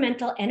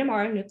experimental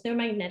NMR, nuclear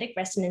magnetic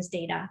resonance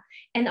data,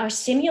 and our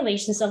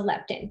simulations of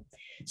leptin.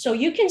 So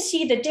you can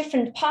see the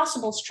different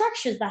possible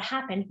structures that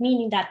happen,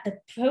 meaning that the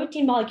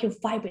protein molecule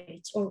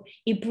vibrates or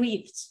it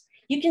breathes.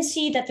 You can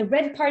see that the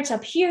red parts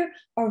up here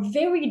are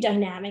very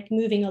dynamic,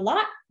 moving a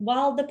lot,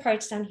 while the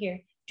parts down here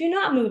do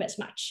not move as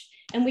much.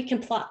 And we can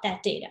plot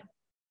that data.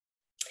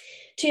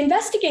 To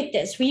investigate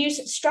this, we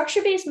use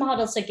structure-based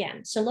models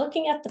again. So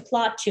looking at the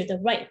plot to the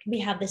right, we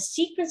have the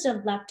sequence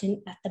of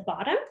leptin at the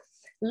bottom.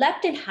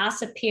 Leptin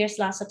has a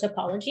Pierce-Lasso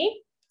topology.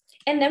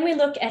 And then we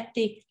look at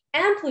the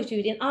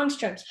amplitude in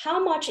angstroms,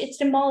 how much it's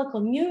the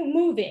molecule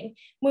moving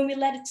when we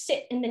let it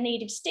sit in the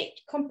native state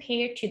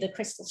compared to the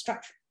crystal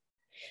structure.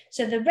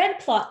 So the red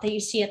plot that you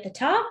see at the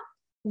top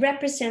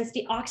represents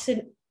the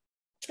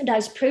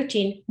oxidized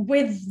protein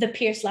with the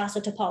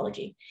Pierce-Lasso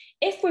topology.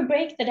 If we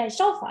break the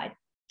disulfide,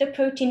 the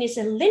protein is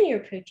a linear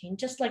protein,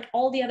 just like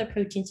all the other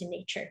proteins in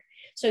nature.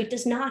 So it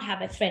does not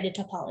have a threaded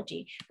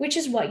topology, which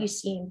is what you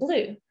see in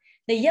blue.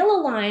 The yellow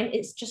line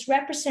is just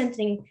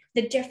representing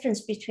the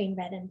difference between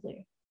red and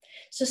blue.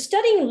 So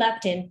studying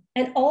leptin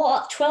and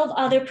all 12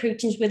 other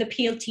proteins with a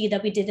PLT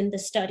that we did in the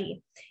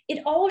study,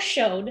 it all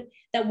showed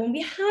that when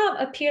we have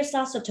a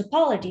Pierce-Lasso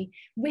topology,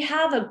 we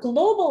have a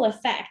global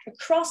effect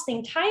across the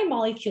entire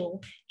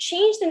molecule,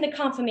 changed in the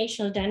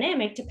conformational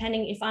dynamic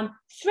depending if I'm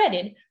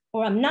threaded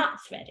or I'm not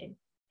threaded.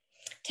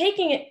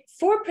 Taking it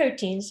for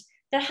proteins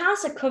that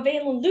has a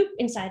covalent loop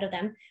inside of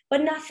them,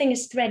 but nothing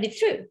is threaded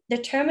through. The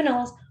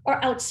terminals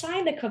are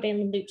outside the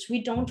covalent loops.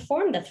 We don't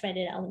form the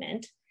threaded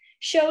element,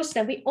 shows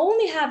that we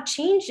only have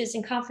changes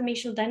in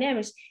conformational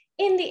dynamics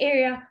in the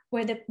area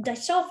where the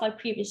disulfide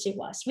previously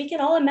was. We can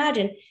all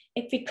imagine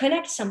if we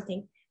connect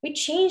something, we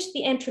change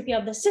the entropy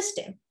of the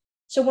system.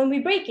 So when we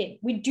break it,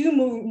 we do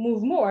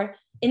move more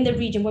in the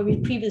region where we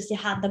previously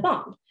had the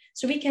bond.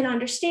 So we can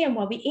understand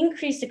why we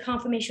increase the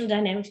conformational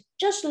dynamics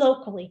just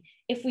locally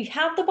if we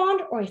have the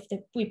bond or if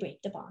we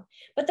break the bond.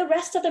 But the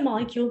rest of the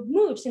molecule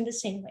moves in the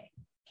same way.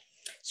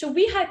 So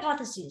we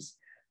hypothesize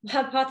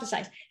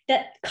hypothesize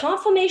that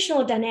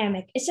conformational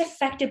dynamic is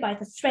affected by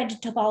the thread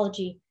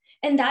topology,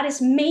 and that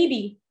is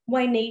maybe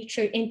why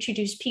nature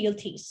introduced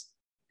PLTs.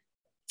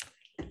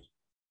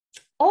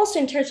 Also,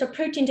 in terms of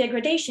protein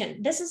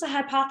degradation, this is a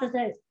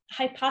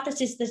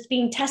hypothesis that's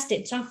being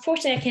tested. So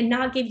unfortunately, I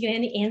cannot give you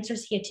any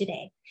answers here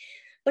today.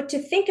 But to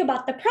think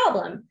about the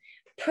problem,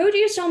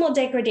 proteasomal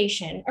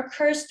degradation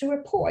occurs through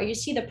a pore. You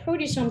see the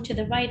proteasome to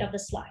the right of the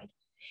slide.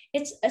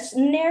 It's a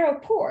narrow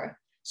pore.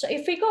 So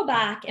if we go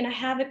back and I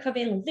have a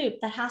covalent loop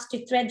that has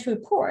to thread through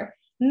a pore,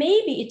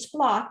 maybe it's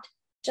blocked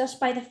just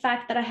by the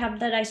fact that I have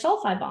the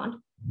disulfide bond,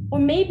 or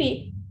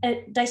maybe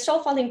a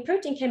disulfide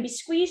protein can be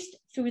squeezed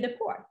through the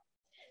pore.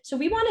 So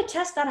we want to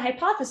test that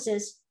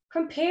hypothesis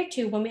compared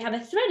to when we have a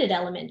threaded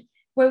element,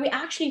 where we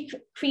actually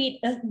create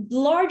a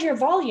larger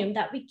volume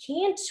that we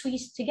can't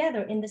squeeze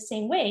together in the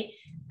same way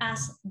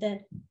as the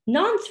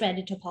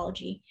non-threaded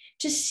topology,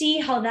 to see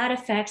how that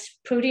affects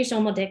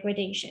proteasomal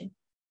degradation.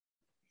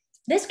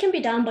 This can be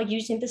done by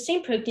using the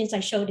same proteins I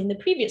showed in the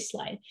previous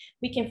slide.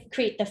 We can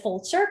create the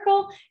fold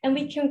circle, and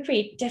we can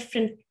create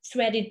different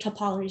threaded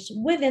topologies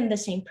within the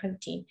same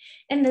protein,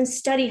 and then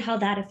study how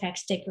that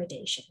affects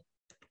degradation.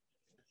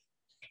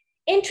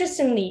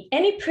 Interestingly,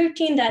 any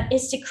protein that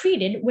is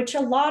secreted, which a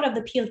lot of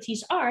the PLTs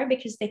are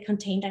because they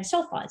contain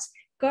disulfides,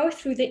 go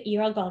through the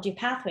Golgi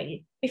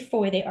pathway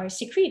before they are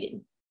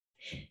secreted.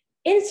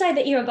 Inside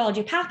the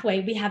Golgi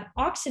pathway, we have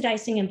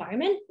oxidizing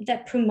environment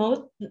that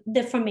promote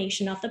the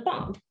formation of the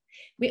bond.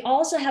 We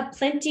also have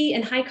plenty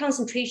and high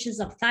concentrations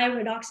of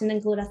thyroidoxin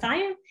and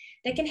glutathione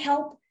that can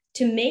help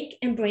to make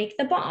and break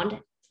the bond,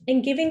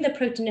 and giving the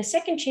protein a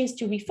second chance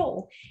to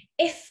refold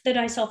if the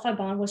disulfide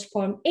bond was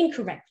formed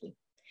incorrectly.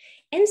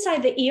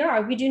 Inside the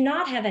we do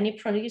not have any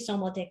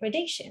proteasomal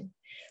degradation.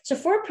 So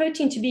for a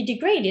protein to be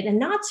degraded and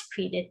not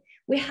secreted,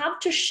 we have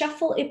to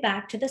shuffle it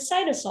back to the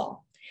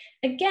cytosol.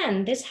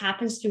 Again, this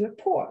happens through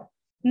a pore.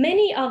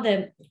 Many of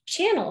the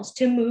channels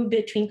to move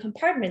between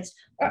compartments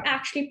are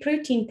actually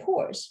protein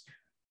pores,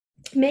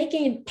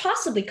 making it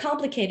possibly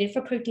complicated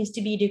for proteins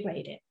to be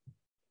degraded.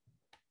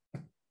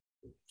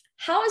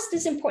 How is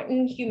this important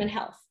in human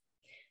health?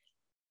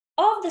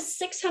 Of the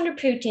 600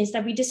 proteins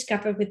that we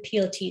discovered with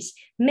PLTs,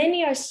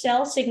 many are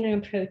cell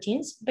signaling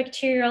proteins,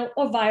 bacterial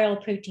or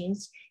viral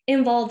proteins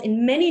involved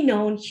in many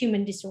known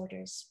human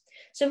disorders.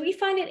 So we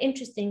find it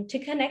interesting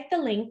to connect the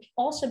link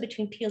also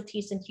between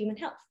PLTs and human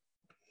health.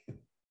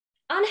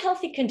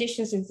 Unhealthy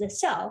conditions in the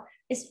cell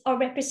are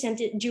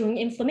represented during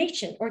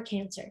inflammation or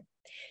cancer.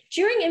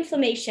 During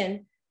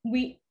inflammation,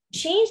 we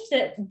change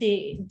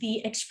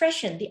the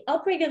expression, the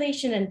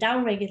upregulation and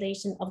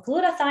downregulation of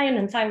glutathione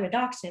and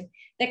thyroidoxin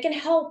that can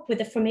help with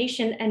the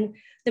formation and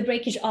the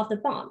breakage of the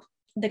bond,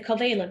 the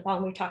covalent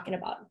bond we're talking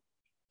about.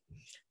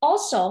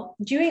 Also,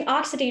 during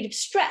oxidative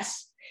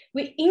stress,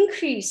 we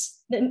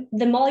increase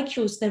the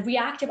molecules, the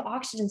reactive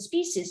oxygen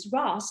species,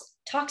 ROS,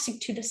 toxic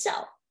to the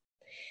cell.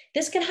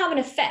 This can have an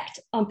effect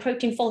on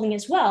protein folding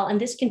as well, and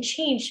this can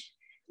change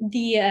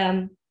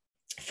the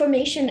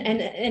formation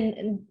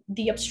and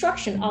the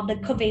obstruction of the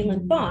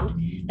covalent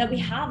bond that we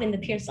have in the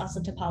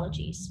Pierce-Lasso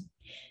topologies.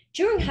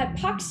 During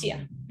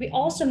hypoxia, we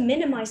also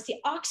minimize the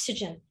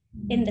oxygen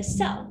in the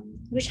cell,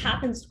 which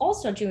happens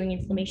also during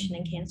inflammation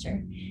and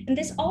cancer. And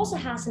this also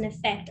has an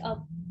effect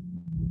of,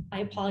 I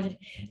apologize,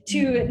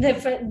 to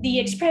the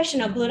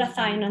expression of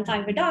glutathione and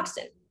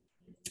thyroidoxin.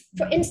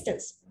 For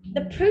instance,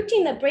 the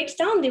protein that breaks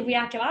down the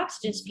reactive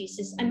oxygen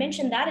species, I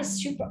mentioned that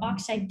is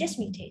superoxide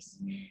dismutase.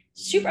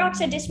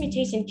 Superoxide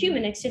dismutase in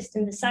human exists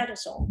in the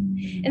cytosol,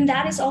 and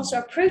that is also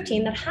a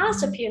protein that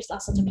has a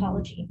Pierce-Lasso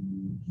topology.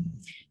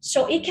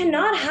 So it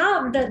cannot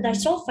have the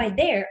disulfide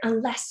there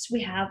unless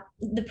we have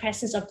the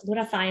presence of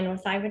glutathione or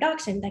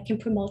thyroidoxin that can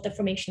promote the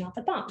formation of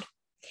the bond.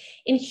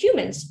 In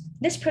humans,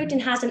 this protein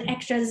has an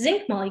extra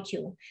zinc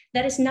molecule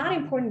that is not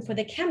important for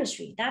the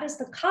chemistry. That is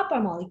the copper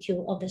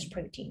molecule of this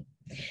protein.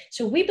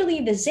 So we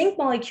believe the zinc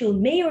molecule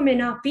may or may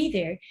not be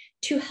there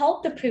to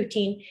help the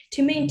protein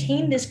to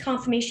maintain this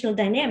conformational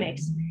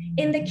dynamics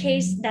in the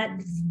case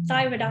that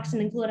thyroidoxin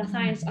and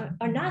glutathiones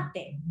are not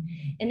there.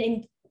 And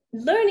in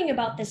learning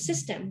about the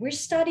system, we're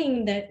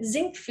studying the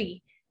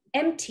zinc-free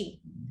MT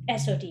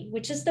SOD,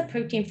 which is the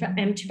protein for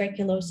M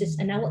tuberculosis,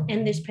 and I will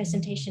end this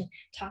presentation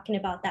talking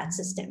about that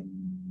system.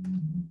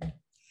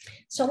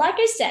 So like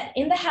I said,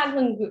 in the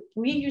Haglund group,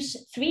 we use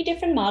 3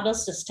 different model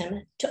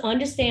systems to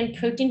understand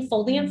protein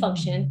folding and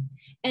function,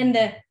 and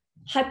the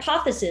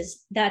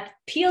hypothesis that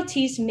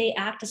PLTs may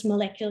act as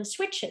molecular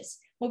switches,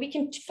 where we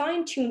can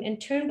fine-tune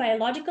and turn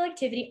biological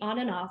activity on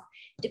and off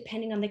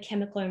depending on the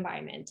chemical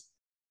environment.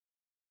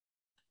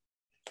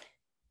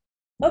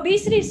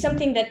 Obesity is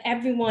something that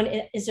everyone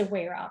is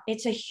aware of.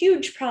 It's a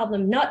huge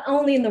problem, not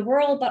only in the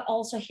world, but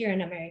also here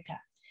in America.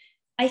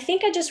 I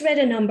think I just read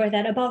a number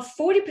that about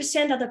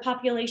 40% of the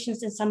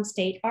populations in some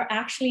state are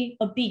actually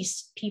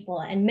obese people,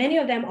 and many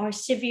of them are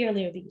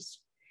severely obese.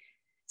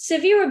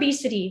 Severe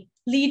obesity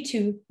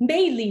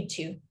may lead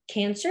to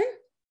cancer,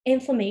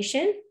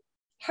 inflammation,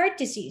 heart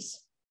disease,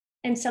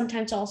 and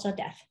sometimes also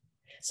death.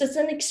 So it's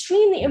an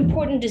extremely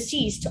important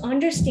disease to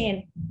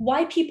understand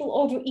why people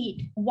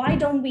overeat. Why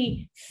don't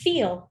we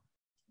feel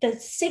the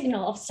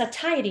signal of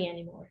satiety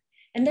anymore?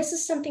 And this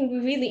is something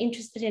we're really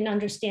interested in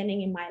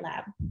understanding in my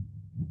lab.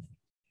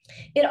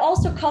 It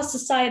also costs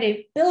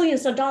society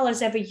billions of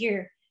dollars every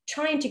year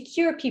trying to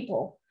cure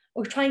people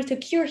or trying to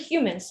cure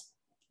humans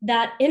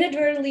that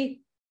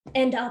inadvertently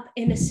end up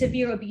in a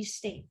severe obese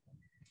state.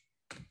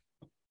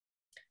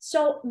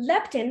 So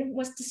leptin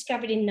was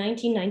discovered in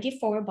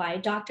 1994 by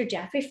Dr.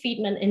 Jeffrey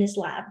Friedman in his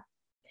lab.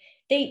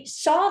 They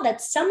saw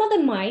that some of the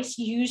mice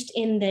used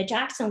in the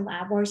Jackson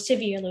lab were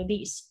severely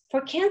obese.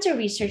 For cancer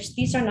research,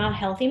 these are not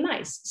healthy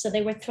mice, so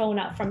they were thrown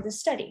out from the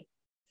study.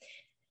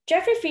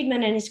 Jeffrey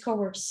Friedman and his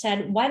cohorts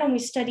said, why don't we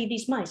study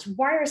these mice?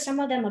 Why are some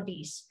of them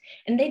obese?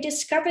 And they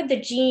discovered the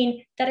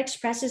gene that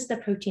expresses the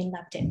protein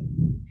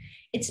leptin.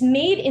 It's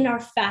made in our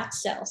fat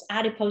cells,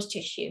 adipose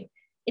tissue.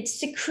 It's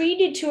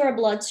secreted to our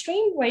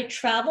bloodstream where it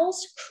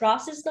travels,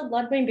 crosses the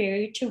blood-brain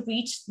barrier to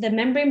reach the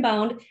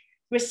membrane-bound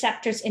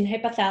receptors in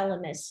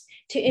hypothalamus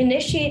to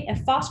initiate a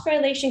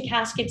phosphorylation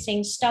cascade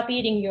saying, stop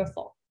eating, you're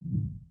full.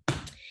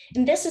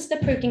 And this is the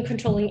protein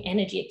controlling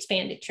energy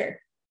expenditure.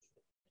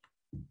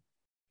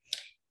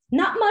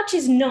 Not much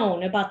is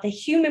known about the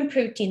human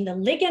protein, the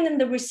ligand and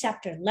the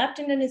receptor,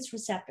 leptin and its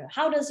receptor.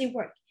 How does it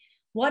work?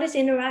 What is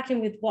interacting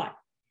with what?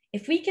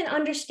 If we can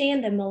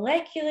understand the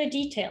molecular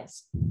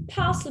details,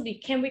 possibly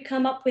can we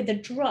come up with a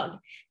drug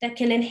that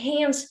can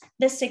enhance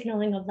the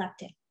signaling of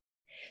leptin?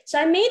 So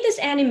I made this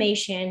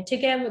animation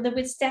together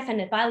with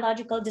Stefan at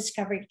Biological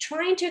Discovery,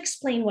 trying to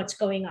explain what's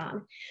going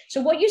on.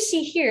 So what you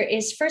see here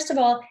is, first of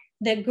all,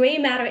 the gray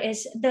matter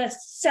is the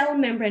cell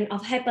membrane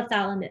of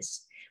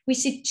hypothalamus. We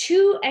see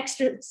two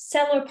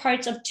extracellular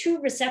parts of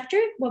two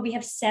receptors where we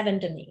have 7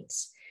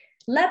 domains.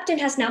 Leptin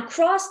has now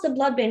crossed the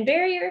blood-brain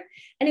barrier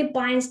and it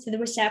binds to the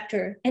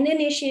receptor and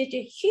initiates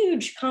a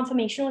huge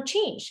conformational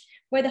change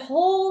where the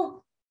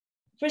whole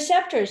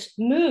receptors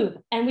move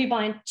and we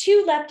bind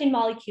 2 leptin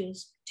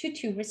molecules to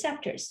 2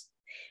 receptors.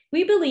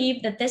 We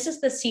believe that this is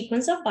the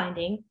sequence of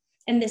binding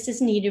and this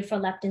is needed for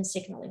leptin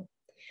signaling.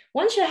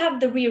 Once you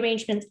have the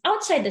rearrangement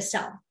outside the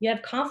cell, you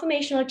have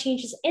conformational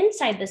changes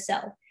inside the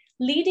cell,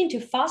 leading to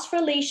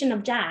phosphorylation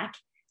of DAC,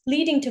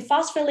 leading to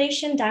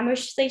phosphorylation,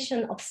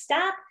 dimerization of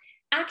STAT,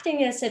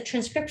 acting as a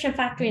transcription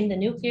factor in the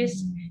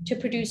nucleus to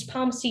produce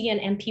POMC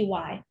and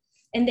MPY,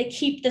 and they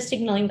keep the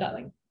signaling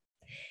going.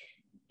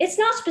 It's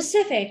not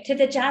specific to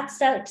the JAT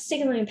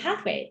signaling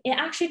pathway. It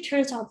actually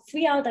turns off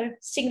 3 other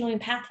signaling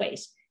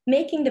pathways,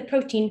 making the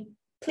protein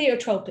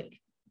pleiotropic.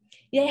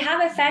 They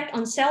have effect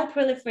on cell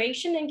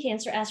proliferation in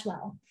cancer as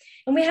well.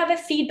 And we have a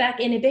feedback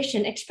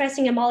inhibition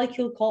expressing a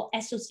molecule called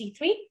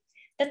SOC3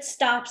 that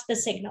stops the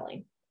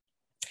signaling.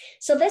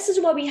 So this is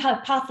what we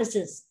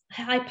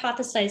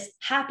hypothesize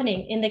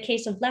happening in the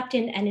case of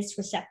leptin and its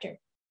receptor.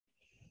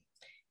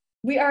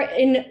 We are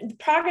in the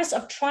progress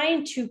of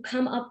trying to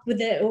come up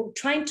with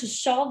trying to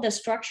solve the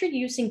structure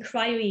using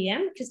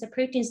cryo-EM because the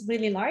protein is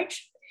really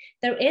large.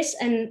 There is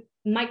a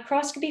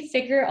microscopy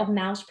figure of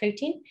mouse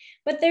protein,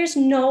 but there's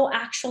no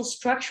actual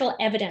structural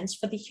evidence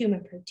for the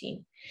human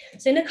protein.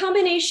 So in a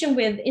combination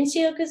with in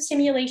silico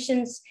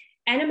simulations,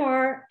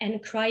 NMR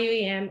and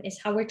cryo-EM is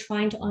how we're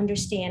trying to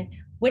understand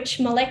which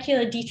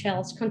molecular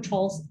details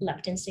controls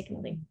leptin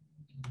signaling.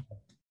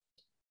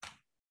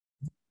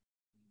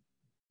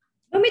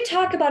 When we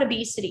talk about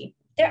obesity,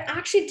 there are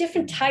actually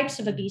different types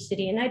of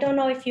obesity, and I don't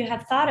know if you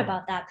have thought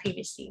about that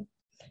previously.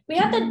 We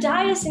have the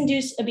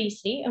diet-induced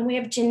obesity, and we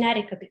have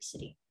genetic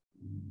obesity.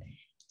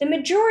 The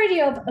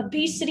majority of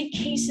obesity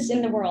cases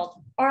in the world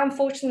are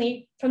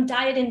unfortunately from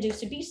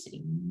diet-induced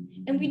obesity,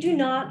 and we do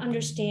not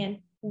understand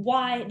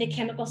why the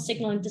chemical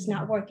signaling does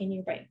not work in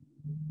your brain.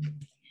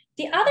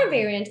 The other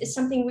variant is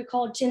something we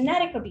call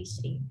genetic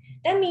obesity.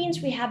 That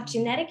means we have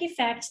genetic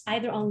effects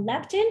either on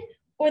leptin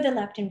or the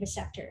leptin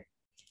receptor.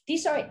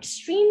 These are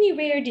extremely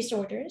rare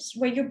disorders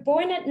where you're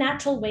born at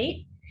natural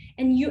weight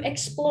and you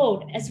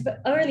explode as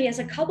early as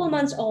a couple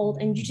months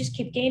old and you just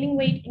keep gaining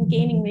weight and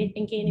gaining weight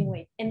and gaining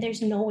weight, and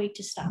there's no way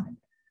to stop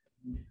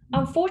it.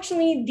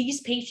 Unfortunately,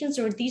 these patients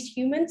or these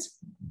humans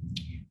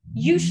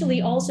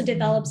usually also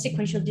develop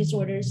sequential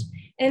disorders,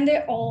 and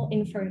they're all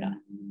infertile.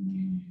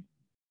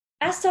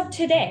 As of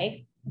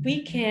today,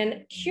 we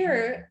can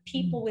cure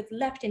people with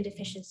leptin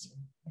deficiency,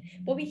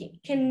 but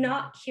we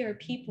cannot cure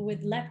people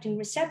with leptin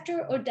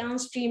receptor or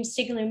downstream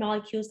signaling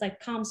molecules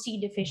like POMC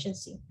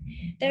deficiency.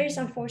 There is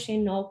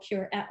unfortunately no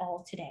cure at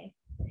all today.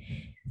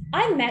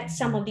 I met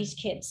some of these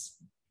kids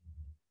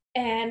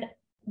and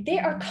they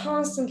are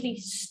constantly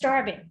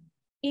starving,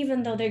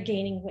 even though they're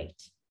gaining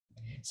weight.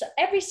 So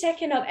every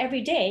second of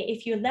every day,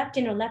 if you're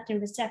leptin or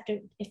leptin receptor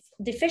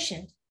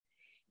deficient,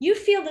 you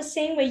feel the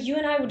same way you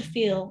and I would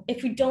feel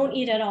if we don't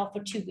eat at all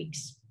for 2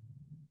 weeks.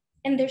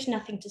 And there's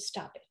nothing to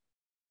stop it.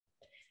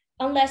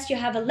 Unless you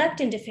have a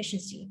leptin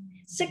deficiency.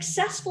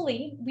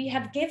 Successfully, we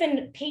have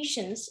given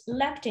patients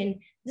leptin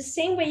the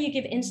same way you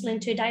give insulin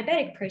to a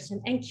diabetic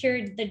person and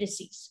cured the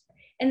disease.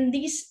 And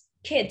these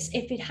kids,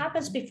 if it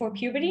happens before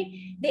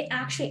puberty, they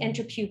actually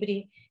enter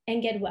puberty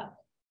and get well.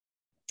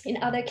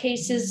 In other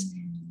cases,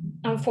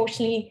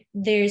 unfortunately,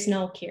 there's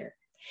no cure.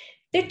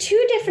 There are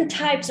two different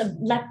types of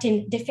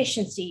leptin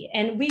deficiency,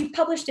 and we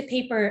published a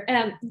paper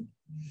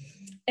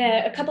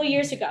a couple of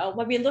years ago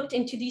where we looked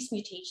into these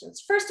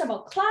mutations. First of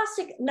all,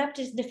 classic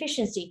leptin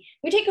deficiency.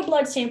 We take a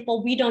blood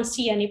sample, we don't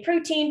see any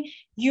protein,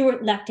 you're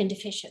leptin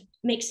deficient.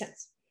 Makes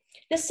sense.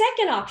 The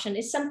second option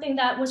is something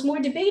that was more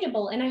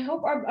debatable, and I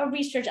hope our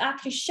research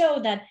actually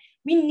showed that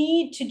we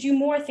need to do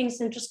more things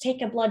than just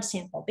take a blood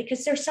sample,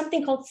 because there's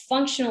something called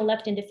functional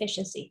leptin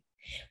deficiency,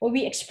 where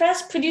we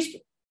produce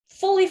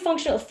fully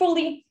functional,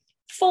 fully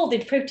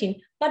folded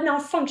protein, but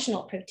not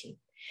functional protein.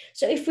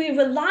 So if we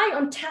rely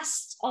on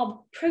tests of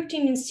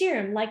protein in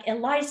serum, like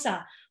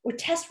ELISA, or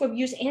tests where we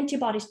use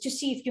antibodies to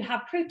see if you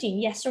have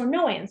protein, yes or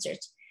no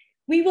answers,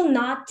 we will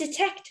not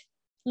detect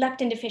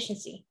leptin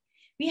deficiency.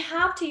 We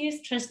have to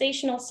use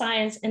translational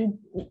science and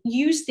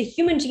use the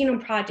Human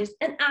Genome Project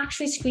and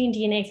actually screen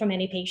DNA from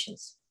any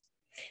patients.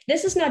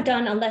 This is not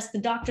done unless the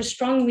doctor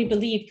strongly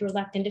believes you're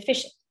leptin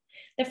deficient.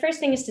 The first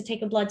thing is to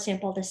take a blood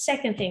sample. The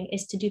second thing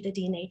is to do the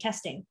DNA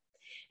testing.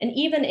 And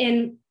even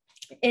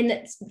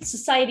in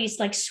societies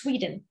like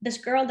Sweden, this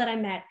girl that I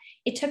met,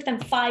 it took them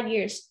 5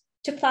 years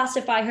to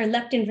classify her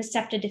leptin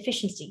receptor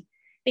deficiency,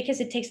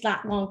 because it takes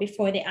that long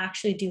before they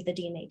actually do the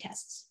DNA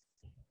tests.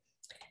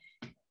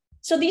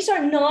 So these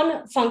are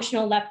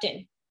non-functional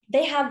leptin.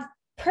 They have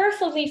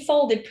perfectly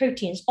folded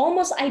proteins,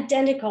 almost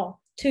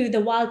identical to the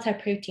wild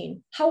type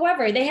protein.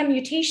 However, they have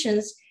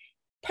mutations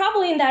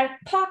probably in that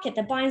pocket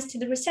that binds to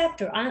the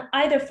receptor,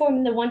 either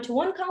forming the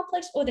 1-to-1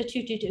 complex or the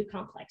 2-to-2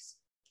 complex.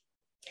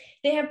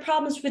 They have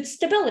problems with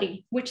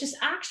stability, which is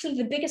actually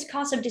the biggest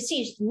cause of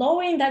disease.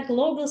 Lowering that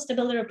global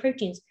stability of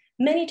proteins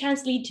many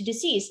times lead to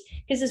disease,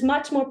 because it's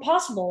much more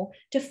possible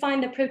to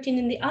find the protein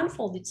in the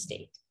unfolded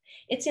state.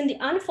 It's in the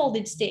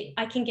unfolded state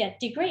I can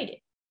get degraded.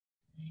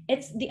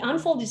 It's the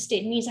unfolded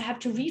state means I have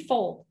to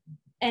refold,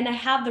 and I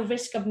have the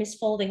risk of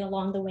misfolding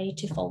along the way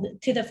to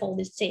the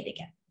folded state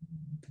again.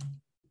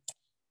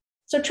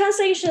 So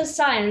translational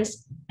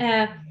science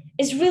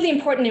is really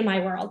important in my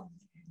world.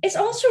 It's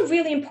also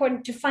really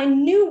important to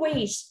find new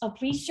ways of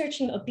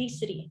researching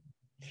obesity.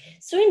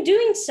 So in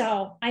doing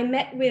so, I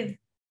met with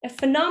a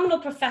phenomenal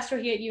professor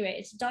here at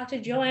UH, Dr.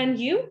 Joanne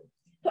Yu,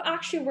 who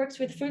actually works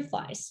with fruit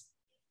flies.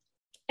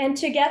 And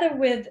together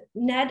with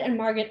Ned and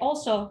Margaret,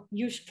 also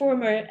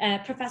former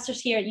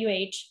professors here at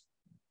UH,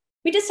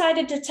 we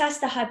decided to test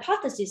the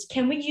hypothesis: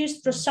 can we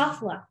use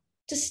Drosophila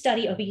to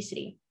study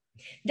obesity?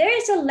 There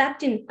is a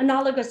leptin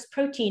analogous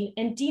protein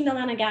in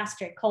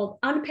D-melanogaster called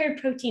unpaired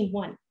protein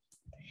 1.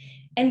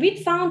 And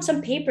we found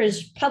some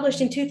papers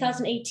published in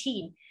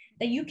 2018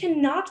 that you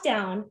can knock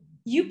down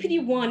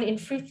UPD1 in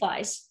fruit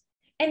flies,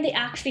 and they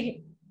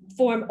actually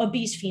form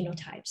obese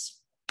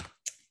phenotypes.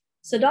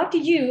 So Dr.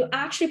 Yu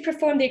actually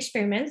performed the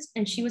experiments,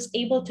 and she was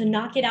able to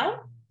knock it out.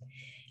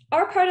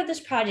 Our part of this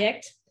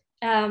project,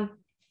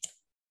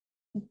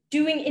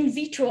 doing in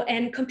vitro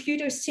and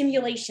computer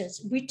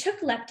simulations, we took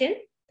leptin,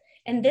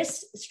 and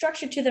this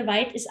structure to the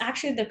right is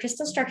actually the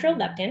crystal structure of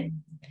leptin.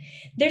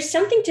 There's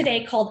something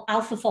today called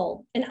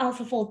AlphaFold and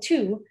AlphaFold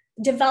 2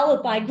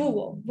 developed by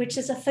Google, which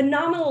is a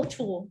phenomenal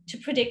tool to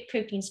predict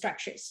protein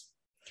structures.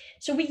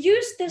 So we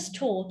use this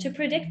tool to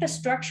predict the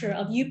structure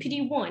of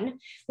UPD1,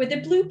 where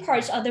the blue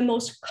parts are the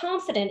most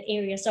confident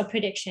areas of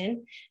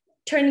prediction,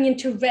 turning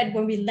into red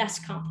when we're less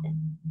confident.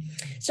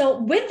 So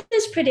with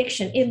this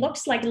prediction, it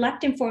looks like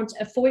leptin forms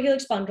a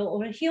 4-helix bundle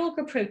or a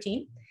helical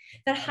protein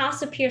that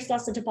has a Pierce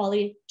loss of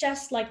topology,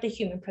 just like the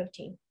human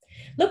protein.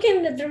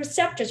 Looking at the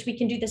receptors, we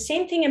can do the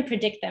same thing and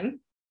predict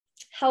them.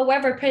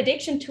 However,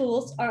 prediction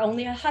tools are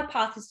only a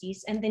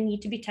hypothesis, and they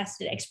need to be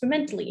tested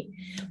experimentally.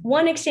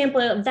 One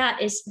example of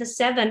that is the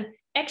 7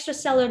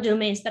 extracellular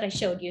domains that I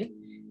showed you.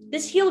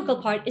 This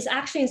helical part is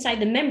actually inside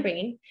the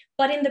membrane,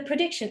 but in the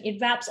prediction, it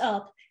wraps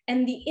up,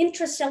 and the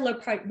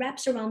intracellular part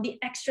wraps around the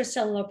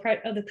extracellular part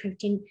of the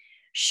protein,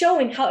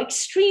 showing how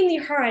extremely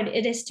hard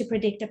it is to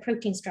predict a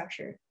protein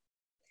structure.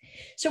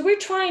 So we're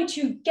trying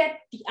to get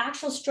the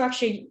actual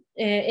structure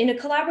in a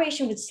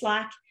collaboration with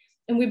Slack,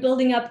 and we're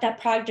building up that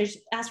project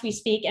as we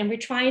speak, and we're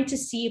trying to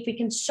see if we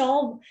can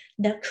solve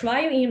the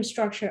cryo-EM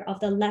structure of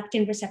the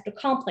leptin receptor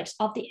complex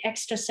of the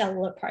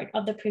extracellular part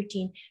of the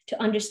protein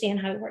to understand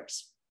how it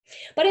works.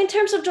 But in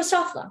terms of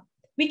Drosophila,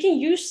 we can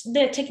use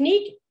the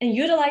technique and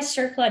utilize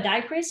circular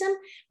diaprism,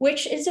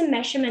 which is a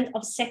measurement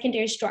of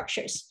secondary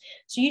structures.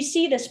 So you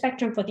see the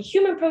spectrum for the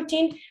human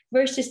protein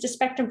versus the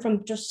spectrum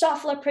from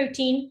Drosophila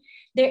protein.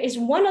 There is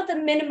one of the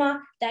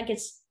minima that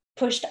gets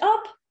pushed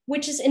up,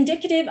 which is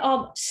indicative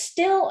of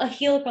still a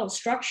helical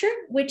structure,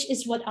 which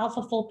is what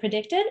AlphaFold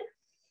predicted.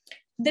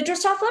 The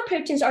Drosophila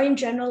proteins are in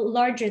general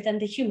larger than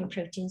the human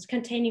proteins,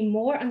 containing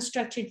more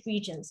unstructured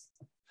regions.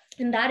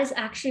 And that is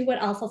actually what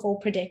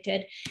AlphaFold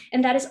predicted.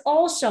 And that is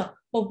also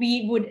what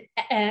we would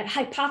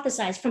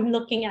hypothesize from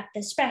looking at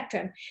the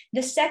spectrum.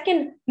 The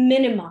second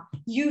minima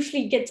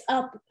usually gets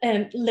up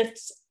and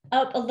lifts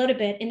up a little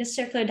bit in the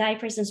circular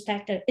diaprism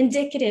spectrum,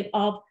 indicative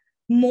of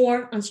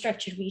more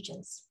unstructured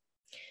regions.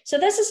 So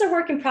this is a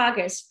work in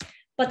progress,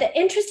 But the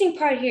interesting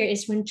part here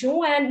is when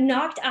Joanne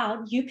knocked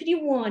out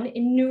UPD1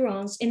 in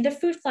neurons in the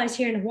fruit flies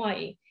here in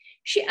Hawaii,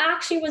 she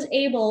actually was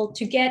able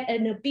to get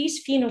an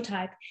obese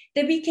phenotype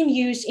that we can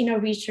use in our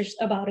research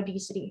about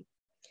obesity.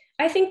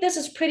 I think this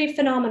is pretty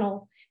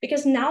phenomenal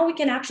because now we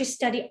can actually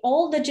study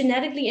all the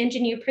genetically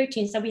engineered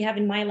proteins that we have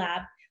in my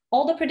lab,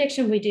 all the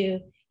prediction we do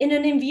in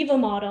an in vivo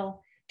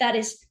model that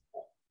is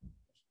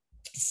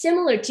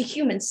similar to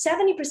humans.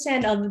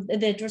 70% of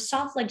the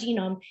Drosophila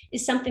genome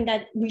is something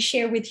that we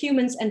share with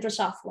humans and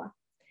Drosophila.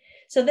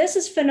 So this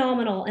is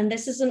phenomenal. And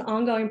this is an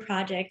ongoing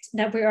project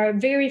that we are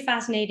very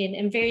fascinated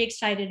and very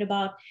excited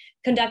about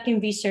conducting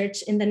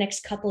research in the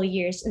next couple of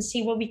years and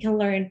see what we can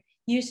learn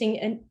using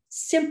a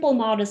simple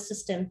model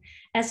system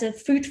as a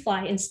fruit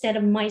fly instead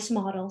of mice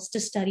models to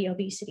study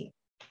obesity.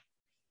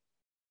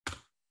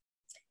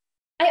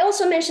 I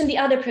also mentioned the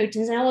other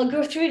proteins, and I will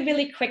go through it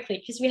really quickly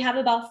because we have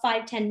about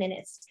 5-10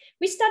 minutes.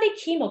 We study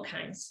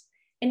chemokines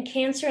in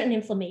cancer and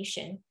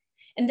inflammation.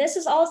 And this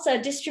is also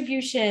a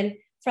distribution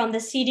from the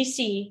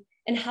CDC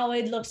and how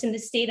it looks in the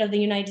state of the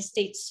United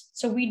States.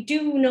 So we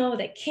do know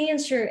that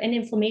cancer and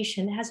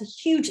inflammation has a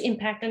huge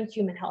impact on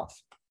human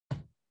health.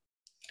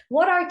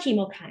 What are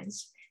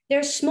chemokines?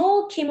 They're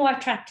small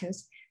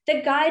chemoattractants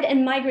that guide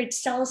and migrate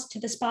cells to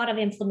the spot of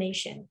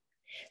inflammation.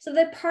 So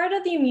they're part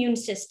of the immune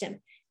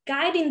system,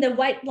 guiding the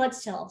white blood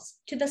cells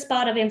to the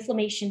spot of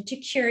inflammation to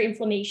cure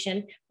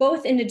inflammation,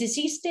 both in the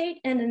disease state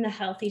and in the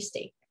healthy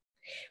state.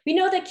 We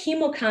know that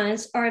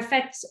chemokines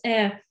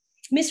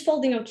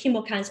misfolding of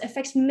chemokines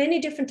affects many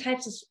different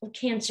types of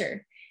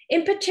cancer.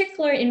 In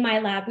particular, in my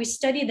lab, we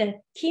study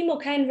the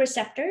chemokine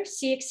receptor,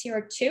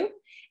 CXCR2,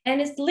 and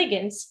its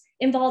ligands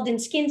involved in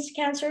skin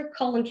cancer,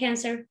 colon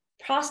cancer,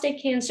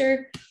 prostate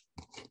cancer,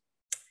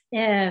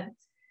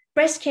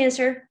 breast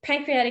cancer,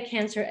 pancreatic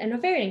cancer, and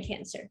ovarian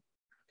cancer.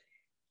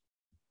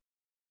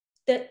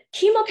 The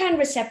chemokine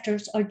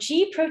receptors are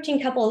G protein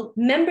coupled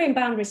membrane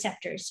bound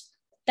receptors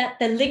that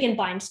the ligand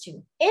binds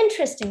to.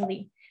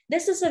 Interestingly,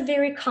 this is a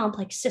very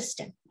complex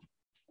system.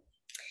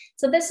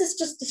 So this is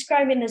just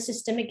describing the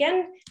system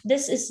again.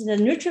 This is the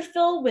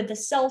neutrophil with the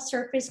cell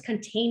surface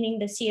containing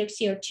the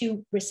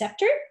CXCR2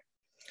 receptor.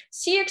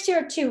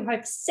 CXCR2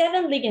 has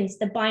 7 ligands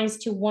that binds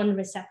to one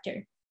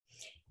receptor.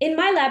 In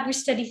my lab, we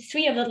study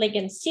 3 of the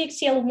ligands,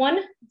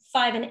 CXCL1,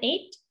 5, and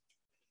 8.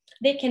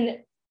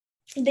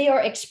 They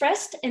are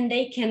expressed and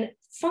they can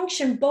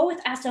function both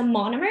as a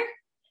monomer,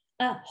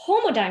 a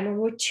homodimer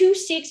where 2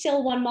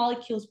 CXCL1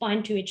 molecules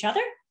bind to each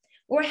other,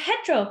 or a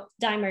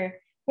heterodimer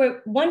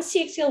where one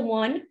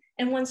CXCL1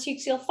 and one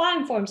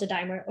CXCL5 forms a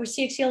dimer, or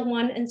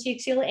CXCL1 and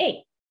CXCL8,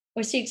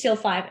 or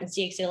CXCL5 and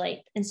CXCL8,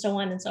 and so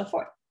on and so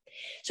forth.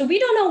 So we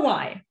don't know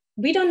why.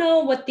 We don't know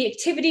what the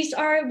activities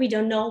are. We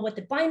don't know what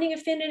the binding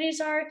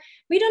affinities are.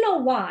 We don't know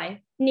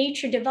why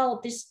nature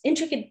developed this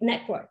intricate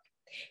network.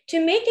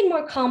 To make it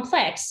more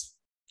complex,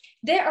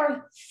 there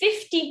are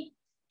 50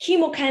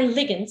 chemokine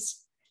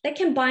ligands that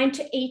can bind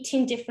to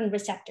 18 different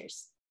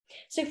receptors.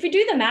 So if we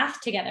do the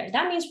math together,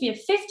 that means we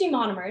have 50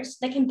 monomers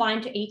that can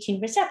bind to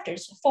 18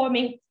 receptors,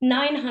 forming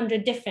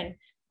 900 different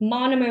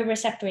monomer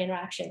receptor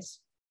interactions.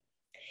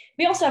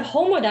 We also have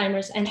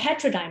homodimers and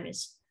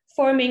heterodimers,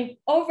 forming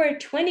over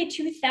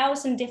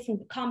 22,000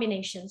 different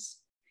combinations,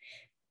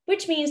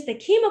 which means the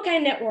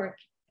chemokine network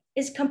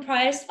is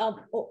comprised of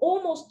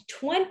almost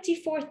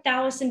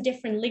 24,000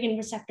 different ligand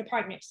receptor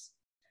partners.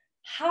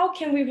 How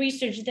can we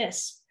research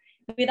this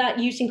without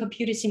using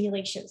computer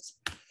simulations?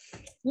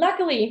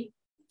 Luckily,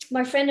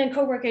 my friend and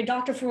coworker,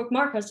 Dr. Farouk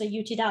Marcos at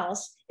UT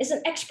Dallas, is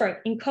an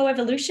expert in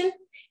coevolution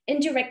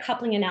and direct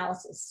coupling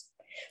analysis.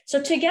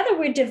 So together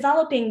we're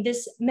developing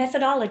this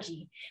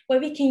methodology where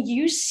we can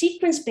use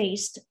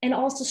sequence-based and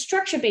also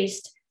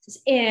structure-based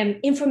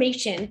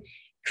information,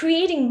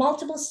 creating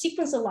multiple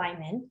sequence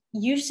alignment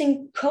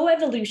using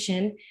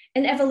coevolution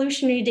and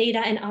evolutionary data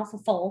and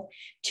AlphaFold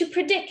to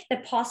predict the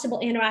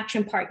possible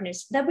interaction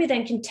partners that we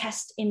then can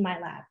test in my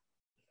lab.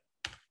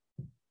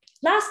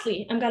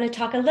 Lastly, I'm going to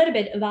talk a little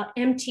bit about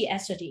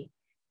MTSOD,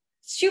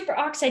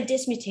 superoxide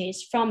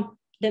dismutase from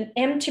the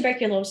M.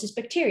 tuberculosis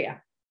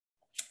bacteria.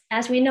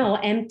 As we know,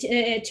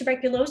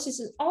 tuberculosis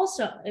is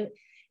also an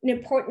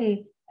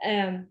important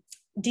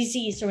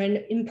disease or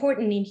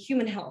important in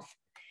human health.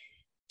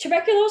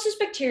 Tuberculosis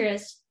bacteria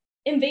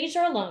invades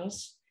our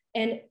lungs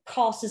and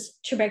causes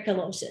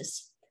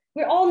tuberculosis.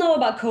 We all know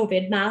about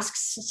COVID,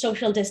 masks,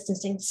 social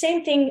distancing,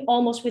 same thing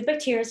almost with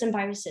bacteria and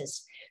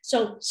viruses.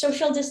 So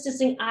social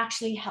distancing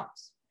actually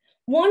helps.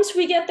 Once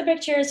we get the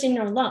bacteria in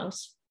our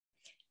lungs,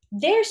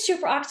 their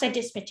superoxide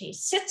dismutase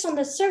sits on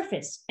the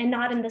surface and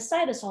not in the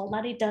cytosol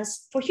like it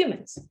does for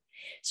humans.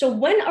 So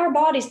when our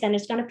bodies then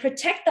is going to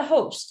protect the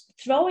host,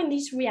 throw in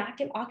these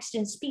reactive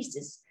oxygen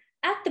species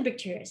at the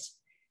bacteria,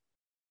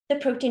 the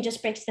protein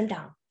just breaks them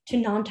down to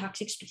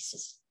non-toxic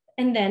species.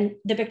 And then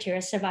the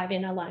bacteria survive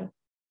in our lung.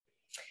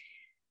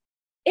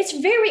 It's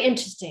very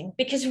interesting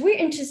because we're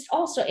interested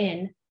also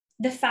in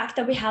the fact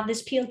that we have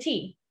this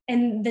PLT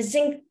and the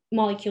zinc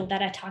molecule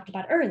that I talked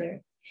about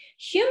earlier.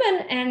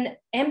 Human and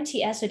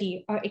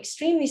MTSOD are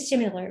extremely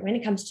similar when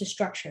it comes to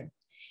structure.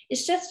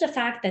 is just the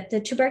fact that the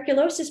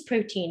tuberculosis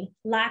protein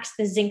lacks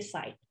the zinc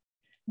site.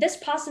 This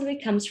possibly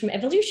comes from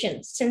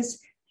evolution, since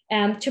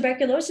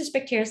tuberculosis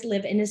bacteria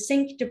live in a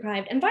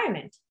zinc-deprived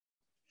environment.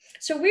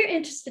 So we're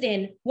interested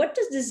in, what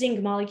does the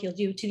zinc molecule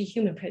do to the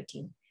human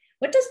protein?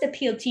 What does the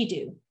PLT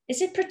do?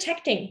 Is it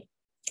protecting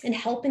and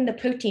helping the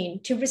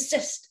protein to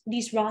resist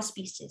these raw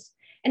species?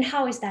 And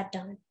how is that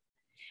done?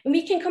 And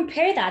we can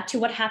compare that to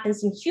what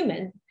happens in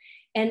human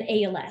and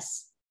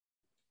ALS.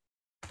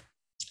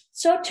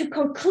 So to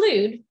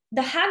conclude,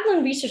 the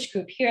Haglund Research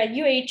Group here at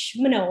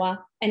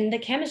Manoa and the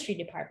chemistry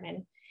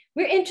department,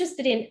 we're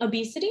interested in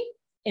obesity,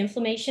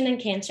 inflammation and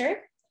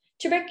cancer,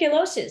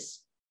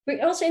 tuberculosis.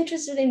 We're also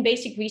interested in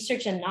basic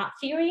research and knot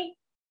theory,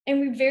 and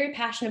we're very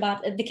passionate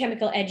about the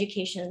chemical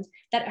education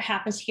that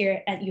happens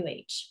here at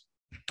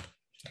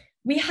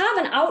We have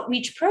an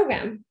outreach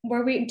program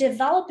where we're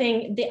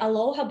developing the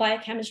Aloha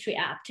Biochemistry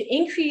app to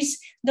increase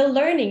the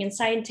learning and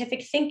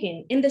scientific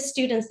thinking in the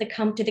students that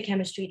come to the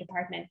chemistry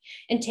department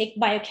and take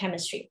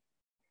biochemistry.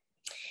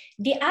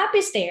 The app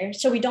is there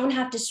so we don't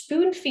have to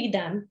spoon feed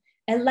them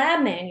a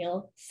lab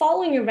manual,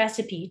 following a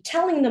recipe,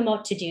 telling them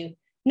what to do,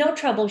 no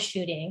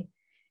troubleshooting,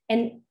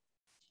 and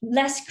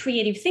less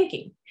creative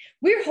thinking.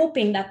 We're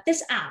hoping that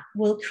this app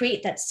will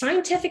create that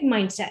scientific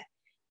mindset,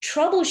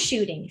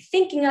 troubleshooting,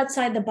 thinking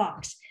outside the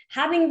box,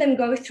 having them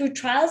go through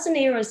trials and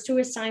errors through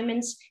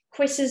assignments,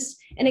 quizzes,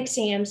 and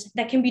exams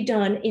that can be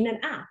done in an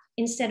app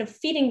instead of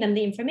feeding them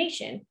the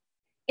information.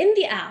 In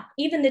the app,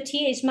 even the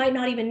TAs might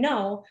not even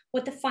know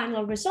what the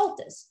final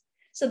result is.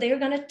 So they're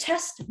going to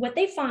test what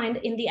they find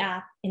in the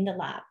app in the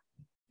lab.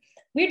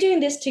 We're doing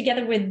this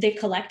together with the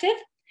collective,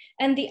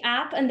 and the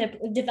app and the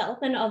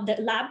development of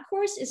the lab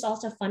course is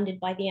also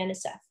funded by the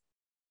NSF.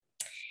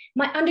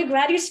 My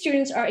undergraduate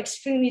students are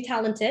extremely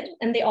talented,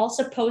 and they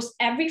also post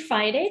every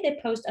Friday. They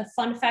post a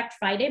Fun Fact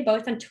Friday,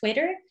 both on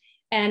Twitter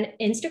and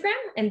Instagram.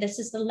 And this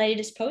is the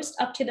latest post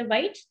up to the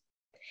right.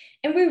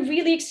 And we're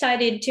really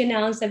excited to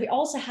announce that we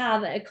also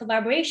have a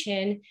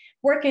collaboration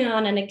working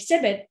on an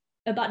exhibit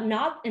about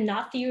knot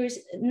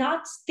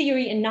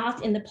theory and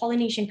knot in the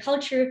Polynesian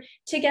culture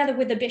together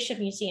with the Bishop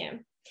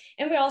Museum.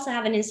 And we also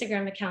have an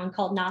Instagram account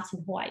called Knots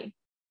in Hawaii.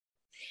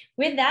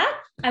 With that,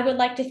 I would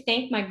like to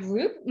thank my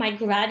group, my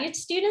graduate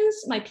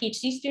students, my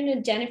PhD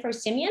student, Jennifer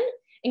Simeon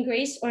and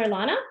Grace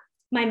Orlana,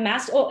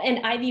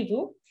 and Ivy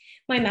Wu,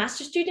 my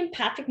master student,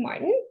 Patrick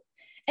Martin,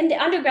 and the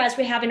undergrads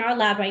we have in our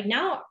lab right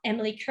now,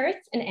 Emily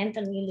Kurth and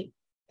Anthony Liu.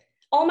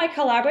 All my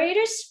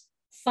collaborators,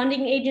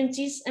 funding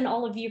agencies, and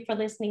all of you for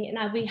listening, and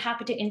I'll be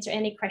happy to answer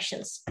any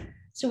questions.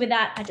 So with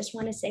that, I just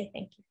want to say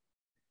thank you.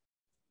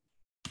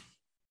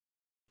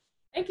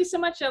 Thank you so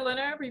much,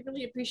 Ellinor. We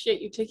really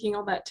appreciate you taking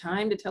all that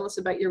time to tell us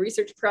about your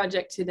research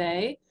project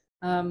today.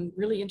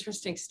 Really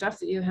interesting stuff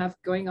that you have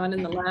going on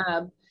in the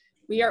lab.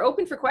 We are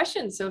open for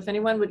questions, so if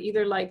anyone would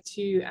either like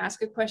to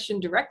ask a question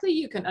directly,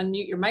 you can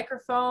unmute your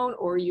microphone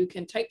or you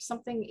can type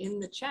something in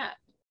the chat.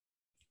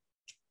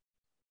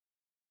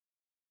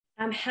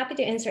 I'm happy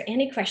to answer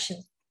any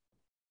questions.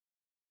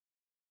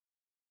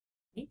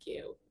 Thank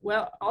you.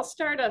 Well, I'll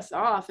start us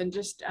off and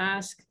just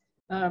ask,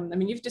 I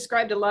mean, you've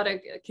described a lot of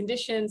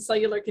conditions,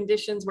 cellular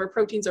conditions where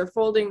proteins are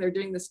folding, they're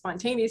doing this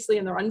spontaneously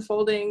and they're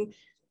unfolding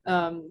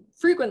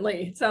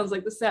frequently. It sounds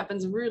like this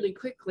happens really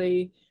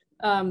quickly.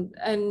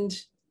 And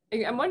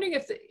I'm wondering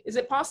if, is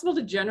it possible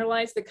to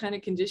generalize the kind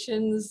of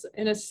conditions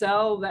in a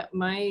cell that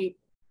might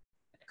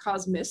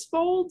cause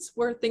misfolds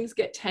where things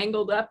get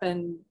tangled up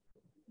and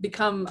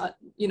become,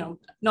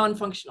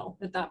 non-functional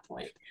at that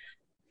point?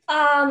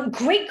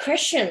 Great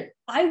question.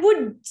 I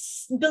would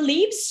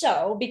believe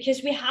so,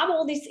 because we have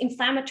all these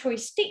inflammatory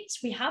states.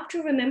 We have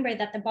to remember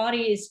that the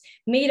body is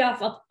made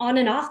up of on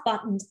and off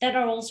buttons that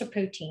are also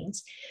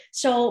proteins.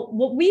 So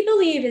what we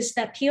believe is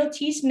that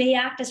PLTs may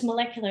act as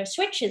molecular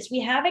switches. We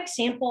have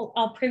example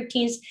of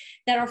proteins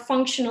that are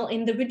functional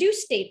in the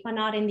reduced state, but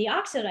not in the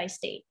oxidized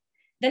state.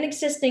 Then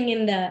existing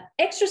in the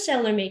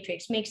extracellular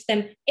matrix makes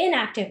them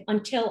inactive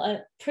until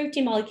a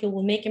protein molecule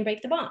will make and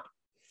break the bond.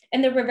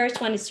 And the reverse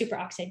one is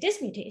superoxide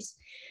dismutase.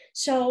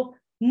 So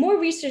more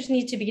research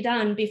needs to be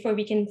done before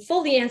we can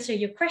fully answer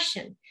your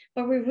question.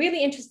 But we're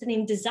really interested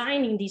in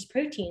designing these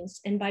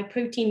proteins. And by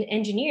protein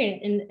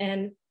engineering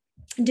and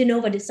de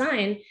novo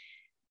design,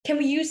 can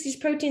we use these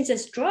proteins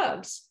as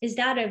drugs? Is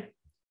that a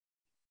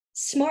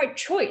smart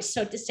choice,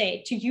 so to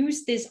say, to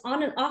use these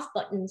on and off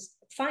buttons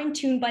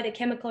fine-tuned by the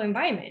chemical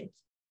environment?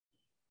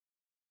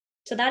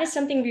 So that is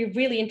something we're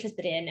really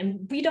interested in.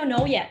 And we don't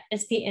know yet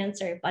is the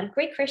answer, but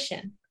great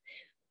question.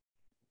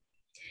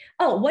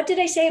 Oh, what did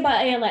I say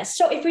about ALS?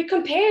 So if we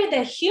compare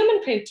the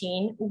human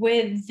protein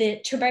with the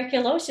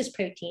tuberculosis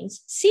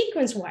proteins,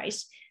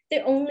 sequence-wise,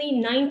 they're only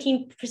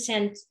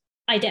 19%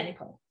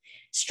 identical.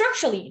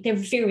 Structurally, they're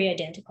very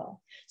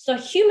identical. So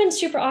human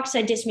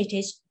superoxide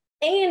dismutase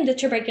and the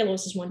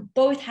tuberculosis one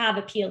both have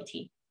a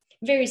PLT,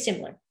 very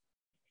similar.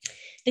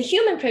 The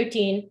human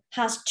protein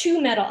has two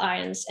metal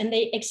ions and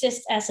they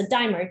exist as a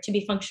dimer to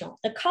be functional.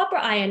 The copper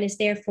ion is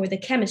there for the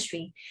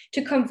chemistry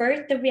to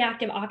convert the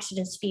reactive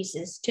oxygen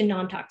species to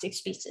non-toxic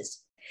species.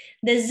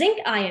 The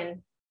zinc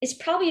ion is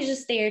probably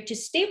just there to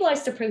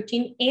stabilize the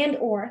protein and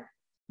or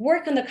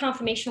work on the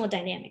conformational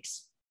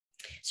dynamics.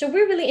 So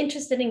we're really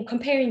interested in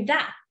comparing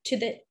that to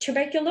the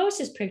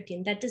tuberculosis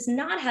protein that does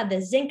not have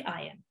the zinc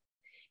ion.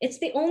 It's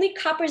the only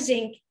copper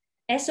zinc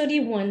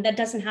SOD1 that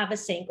doesn't have a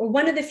zinc, or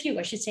one of the few,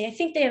 I should say. I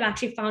think they have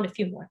actually found a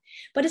few more,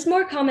 but it's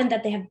more common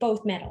that they have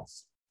both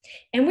metals.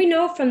 And we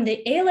know from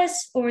the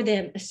ALS or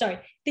the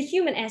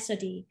human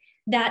SOD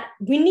that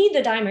we need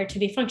the dimer to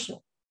be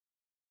functional.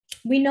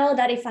 We know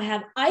that if I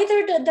have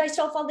either the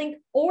disulfide link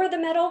or the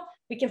metal,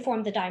 we can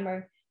form the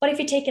dimer. But if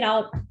you take it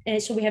out,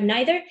 so we have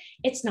neither,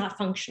 it's not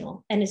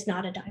functional and it's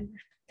not a dimer.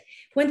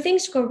 When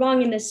things go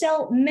wrong in the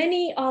cell,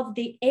 many of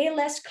the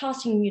ALS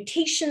causing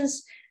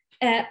mutations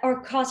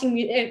are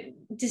causing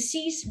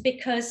disease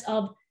because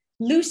of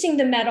losing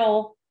the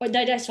metal or the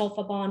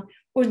disulfide bond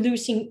or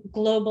losing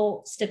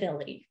global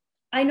stability.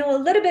 I know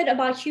a little bit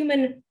about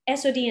human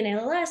SOD and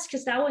ALS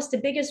because that was the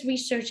biggest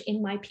research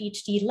in my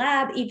PhD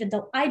lab, even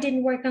though I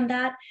didn't work on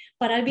that,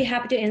 but I'd be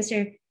happy to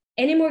answer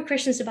any more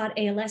questions about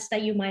ALS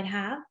that you might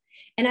have.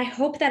 And I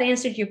hope that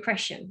answered your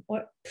question,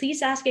 or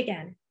please ask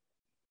again.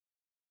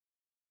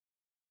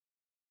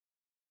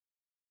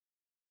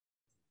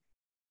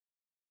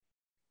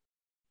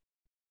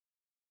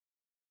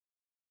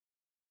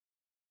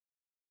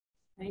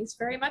 Thanks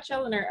very much,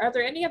 Ellinor. Are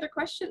there any other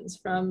questions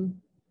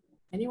from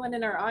anyone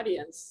in our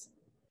audience?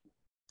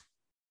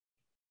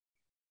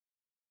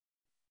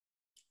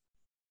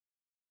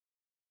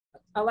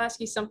 I'll ask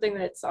you something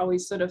that's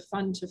always sort of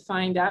fun to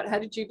find out. How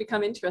did you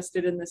become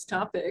interested in this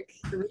topic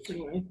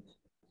originally?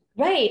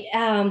 Right,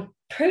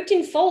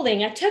 protein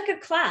folding. I took a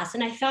class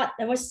and I thought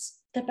that was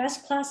the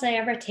best class I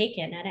ever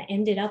taken, and I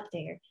ended up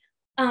there.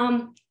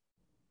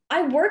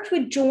 I worked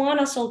with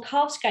Joanna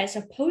Solkovska as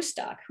a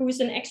postdoc, who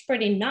was an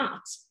expert in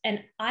knots,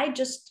 and I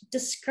just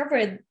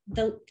discovered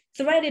the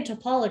threaded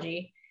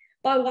topology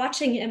by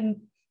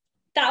watching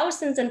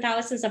thousands and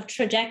thousands of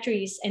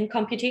trajectories and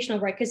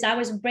computational work, because I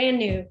was brand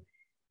new.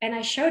 And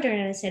I showed her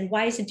and I said,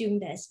 why is it doing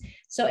this?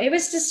 So it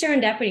was just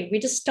serendipity. We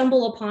just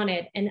stumbled upon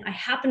it. And I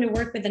happened to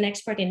work with an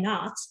expert in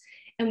knots,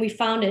 and we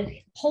found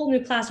a whole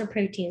new class of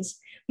proteins.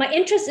 My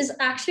interest is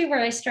actually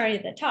where I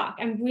started the talk.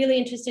 I'm really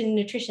interested in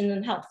nutrition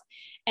and health.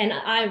 And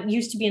I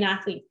used to be an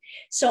athlete.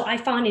 So I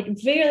found it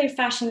very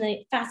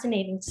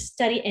fascinating to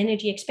study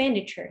energy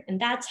expenditure. And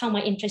that's how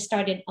my interest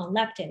started on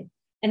leptin.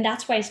 And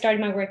that's why I started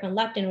my work on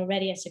leptin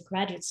already as a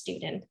graduate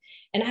student.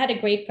 And I had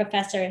a great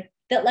professor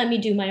that let me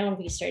do my own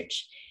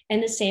research.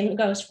 And the same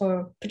goes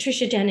for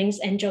Patricia Jennings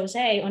and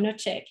Jose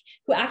Onuchik,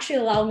 who actually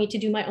allowed me to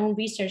do my own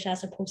research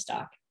as a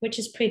postdoc, which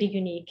is pretty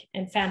unique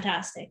and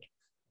fantastic.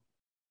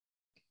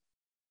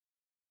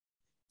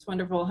 It's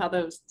wonderful how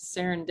those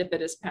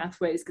serendipitous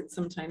pathways can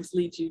sometimes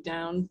lead you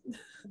down.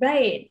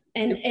 Right.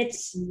 And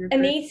it's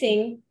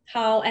amazing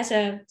how, as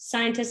a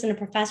scientist and a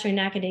professor in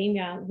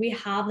academia, we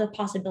have the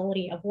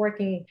possibility of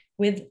working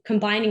with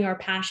combining our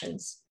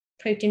passions,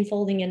 protein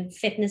folding and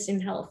fitness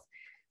and health.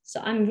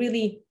 So I'm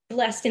really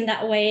blessed in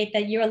that way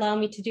that you allow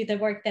me to do the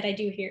work that I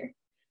do here.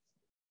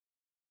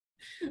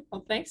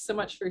 Well, thanks so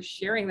much for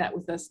sharing that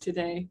with us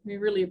today. We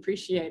really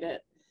appreciate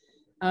it.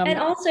 And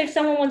also, if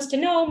someone wants to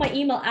know, my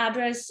email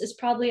address is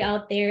probably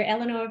out there,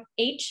 Ellinor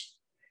H,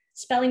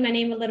 spelling my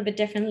name a little bit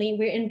differently.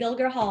 We're in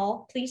Bilger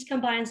Hall. Please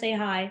come by and say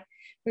hi.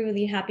 We're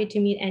really happy to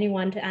meet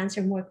anyone to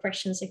answer more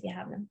questions if you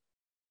have them.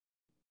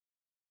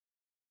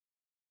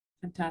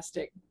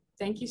 Fantastic.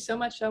 Thank you so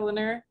much,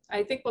 Ellinor.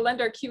 I think we'll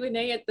end our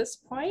Q&A at this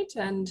point,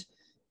 and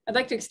I'd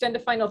like to extend a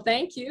final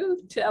thank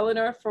you to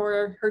Ellinor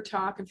for her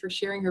talk and for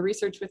sharing her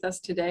research with us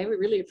today. We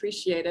really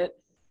appreciate it.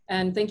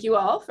 And thank you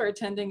all for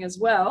attending as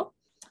well.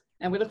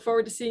 And we look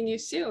forward to seeing you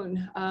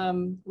soon.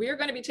 We are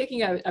going to be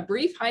taking a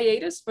brief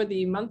hiatus for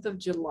the month of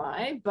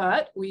July,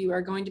 but we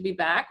are going to be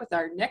back with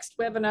our next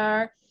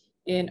webinar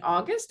in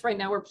August. Right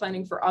now we're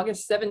planning for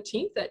August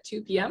 17th at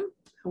 2 p.m.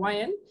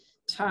 Hawaiian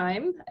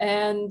time.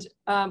 And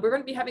we're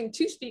going to be having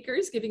two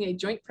speakers giving a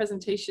joint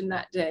presentation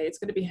that day. It's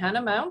going to be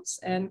Hannah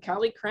Mounts and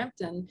Callie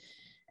Crampton.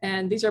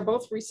 And these are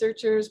both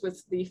researchers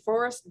with the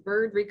Forest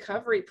Bird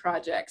Recovery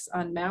Projects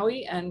on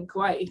Maui and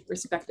Kauai,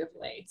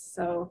 respectively.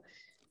 So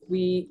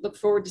we look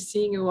forward to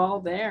seeing you all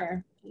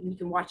there. And you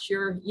can watch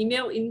your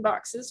email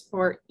inboxes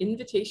for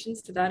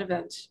invitations to that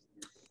event.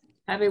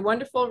 Have a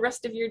wonderful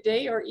rest of your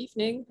day or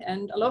evening,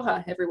 and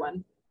aloha,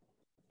 everyone.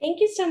 Thank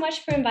you so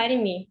much for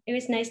inviting me. It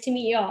was nice to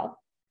meet you all.